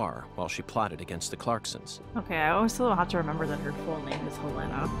Professor R while she plotted against the Clarksons. Okay, I always still have to remember that her full name is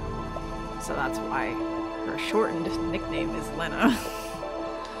Helena. So that's why her shortened nickname is Lena.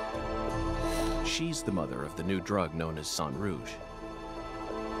 She's the mother of the new drug known as Sang Rouge.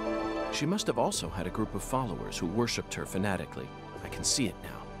 She must have also had a group of followers who worshipped her fanatically. I can see it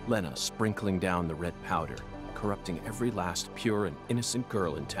now. Lena sprinkling down the red powder, corrupting every last pure and innocent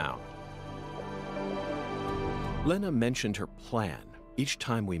girl in town. Lena mentioned her plan each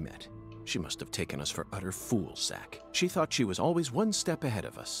time we met. She must have taken us for utter fools, Zach. She thought she was always one step ahead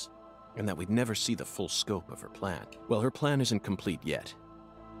of us, and that we'd never see the full scope of her plan. Well, her plan isn't complete yet,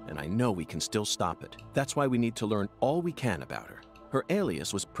 and I know we can still stop it. That's why we need to learn all we can about her. Her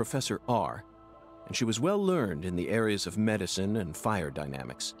alias was Professor R, and she was well learned in the areas of medicine and fire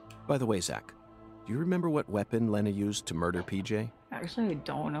dynamics. By the way, Zach, do you remember what weapon Lena used to murder PJ? Actually, I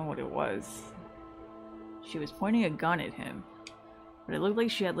don't know what it was. She was pointing a gun at him, but it looked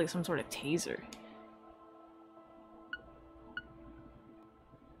like she had like some sort of taser.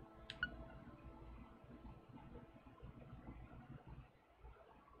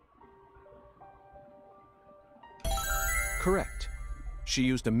 Correct. She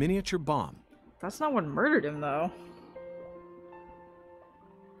used a miniature bomb. That's not what murdered him, though.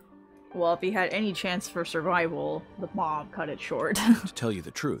 Well, if he had any chance for survival, the bomb cut it short. To tell you the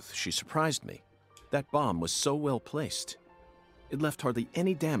truth, she surprised me. That bomb was so well placed. It left hardly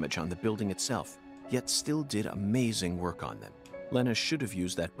any damage on the building itself, yet still did amazing work on them. Lena should have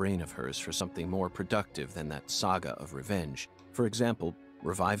used that brain of hers for something more productive than that saga of revenge. For example,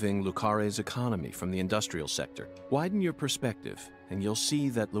 reviving Lucare's economy from the industrial sector. Widen your perspective, and you'll see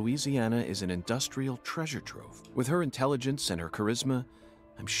that Louisiana is an industrial treasure trove. With her intelligence and her charisma,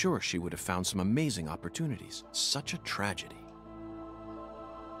 I'm sure she would have found some amazing opportunities. Such a tragedy.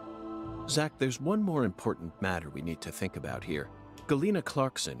 Zach, there's one more important matter we need to think about here. Galena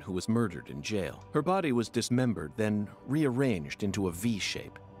Clarkson, who was murdered in jail. Her body was dismembered, then rearranged into a V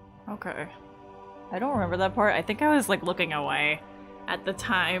shape. Okay. I don't remember that part. I think I was like looking away at the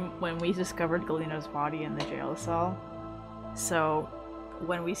time when we discovered Galena's body in the jail cell. So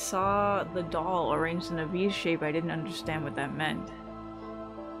when we saw the doll arranged in a V shape, I didn't understand what that meant.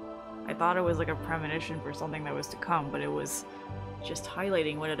 I thought it was like a premonition for something that was to come, but it was just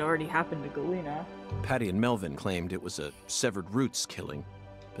highlighting what had already happened to Galena. Patty and Melvin claimed it was a severed roots killing,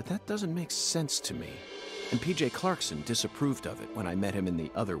 but that doesn't make sense to me. And PJ Clarkson disapproved of it when I met him in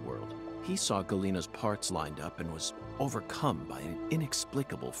the Otherworld. He saw Galena's parts lined up and was overcome by an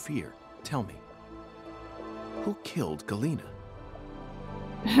inexplicable fear. Tell me, who killed Galena?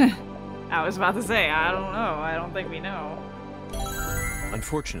 I was about to say, I don't know. I don't think we know.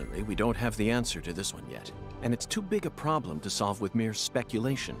 Unfortunately, we don't have the answer to this one yet, and it's too big a problem to solve with mere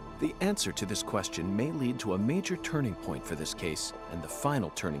speculation. The answer to this question may lead to a major turning point for this case, and the final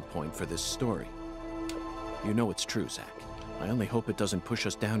turning point for this story. You know it's true, Zach. I only hope it doesn't push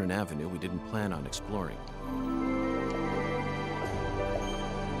us down an avenue we didn't plan on exploring.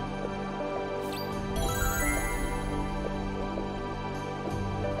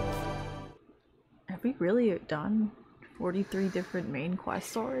 Have we really done 43 different main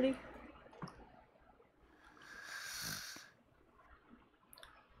quests already?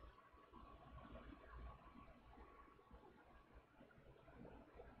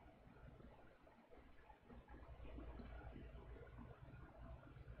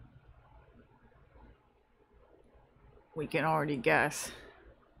 We can already guess.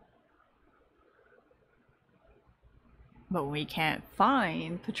 But we can't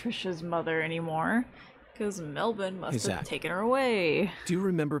find Patricia's mother anymore, because Melvin must have taken her away. Do you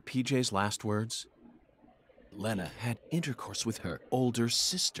remember PJ's last words? Lena had intercourse with her older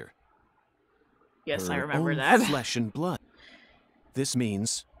sister. Yes, her I remember own that. Flesh and blood. This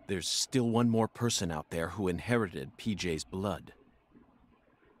means there's still one more person out there who inherited PJ's blood.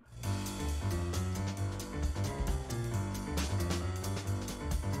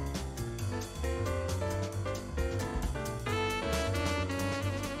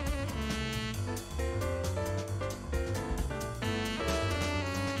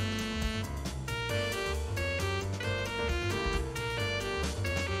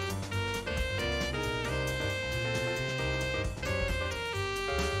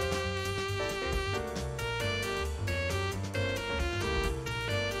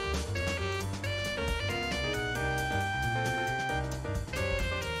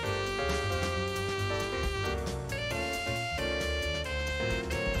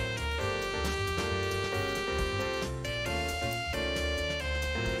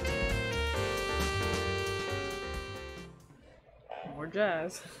 More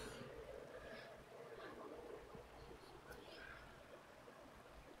jazz.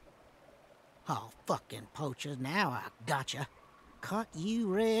 Oh, fucking poachers, now I gotcha. Caught you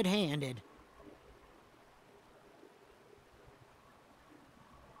red-handed.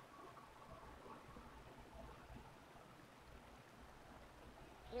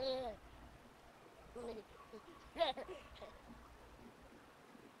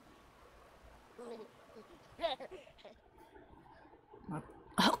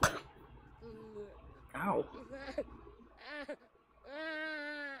 Ow.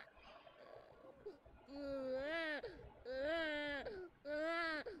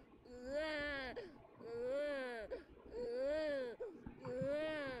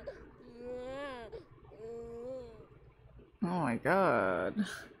 Oh my god.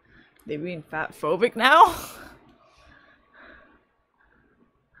 They being fat phobic now?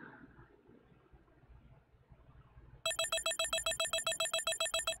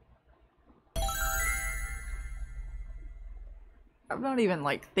 I'm not even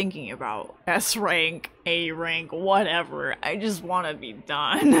like thinking about S rank, A rank, whatever. I just want to be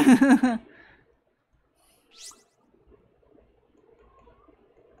done.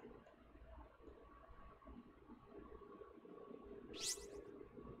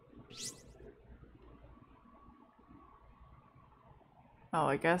 Oh,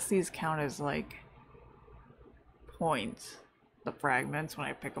 I guess these count as like points. The fragments when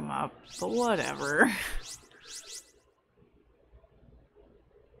I pick them up, but whatever.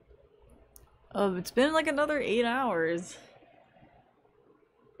 It's been like another 8 hours.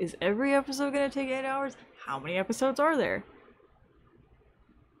 Is every episode gonna take 8 hours? How many episodes are there?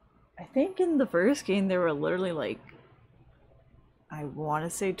 I think in the first game there were literally like, I want to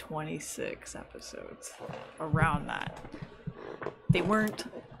say 26 episodes. Around that. They weren't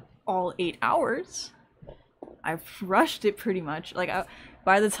all 8 hours. I've rushed it pretty much. Like,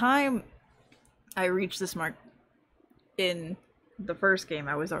 by the time I reached this mark in the first game,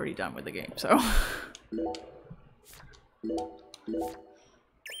 I was already done with the game, so.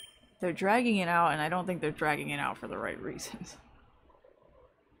 They're dragging it out, and I don't think they're dragging it out for the right reasons.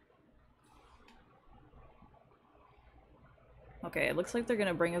 Okay, it looks like they're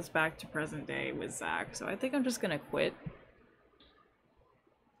gonna bring us back to present day with Zach, so I think I'm just gonna quit.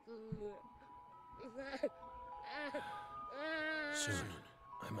 Soon.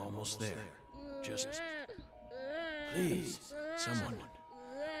 I'm almost there. Just... please, someone.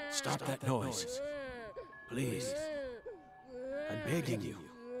 Stop that noise. Please. I'm begging you.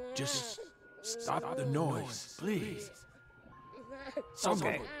 Just stop the noise, please. Someone.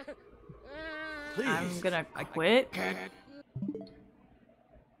 Okay. Please. I'm gonna quit.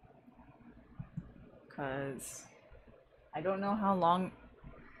 Cause I don't know how long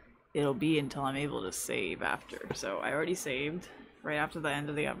it'll be until I'm able to save after. So I already saved right after the end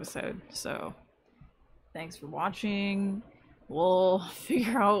of the episode. So thanks for watching. We'll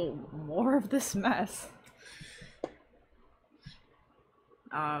figure out more of this mess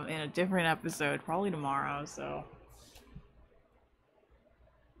in a different episode, probably tomorrow. So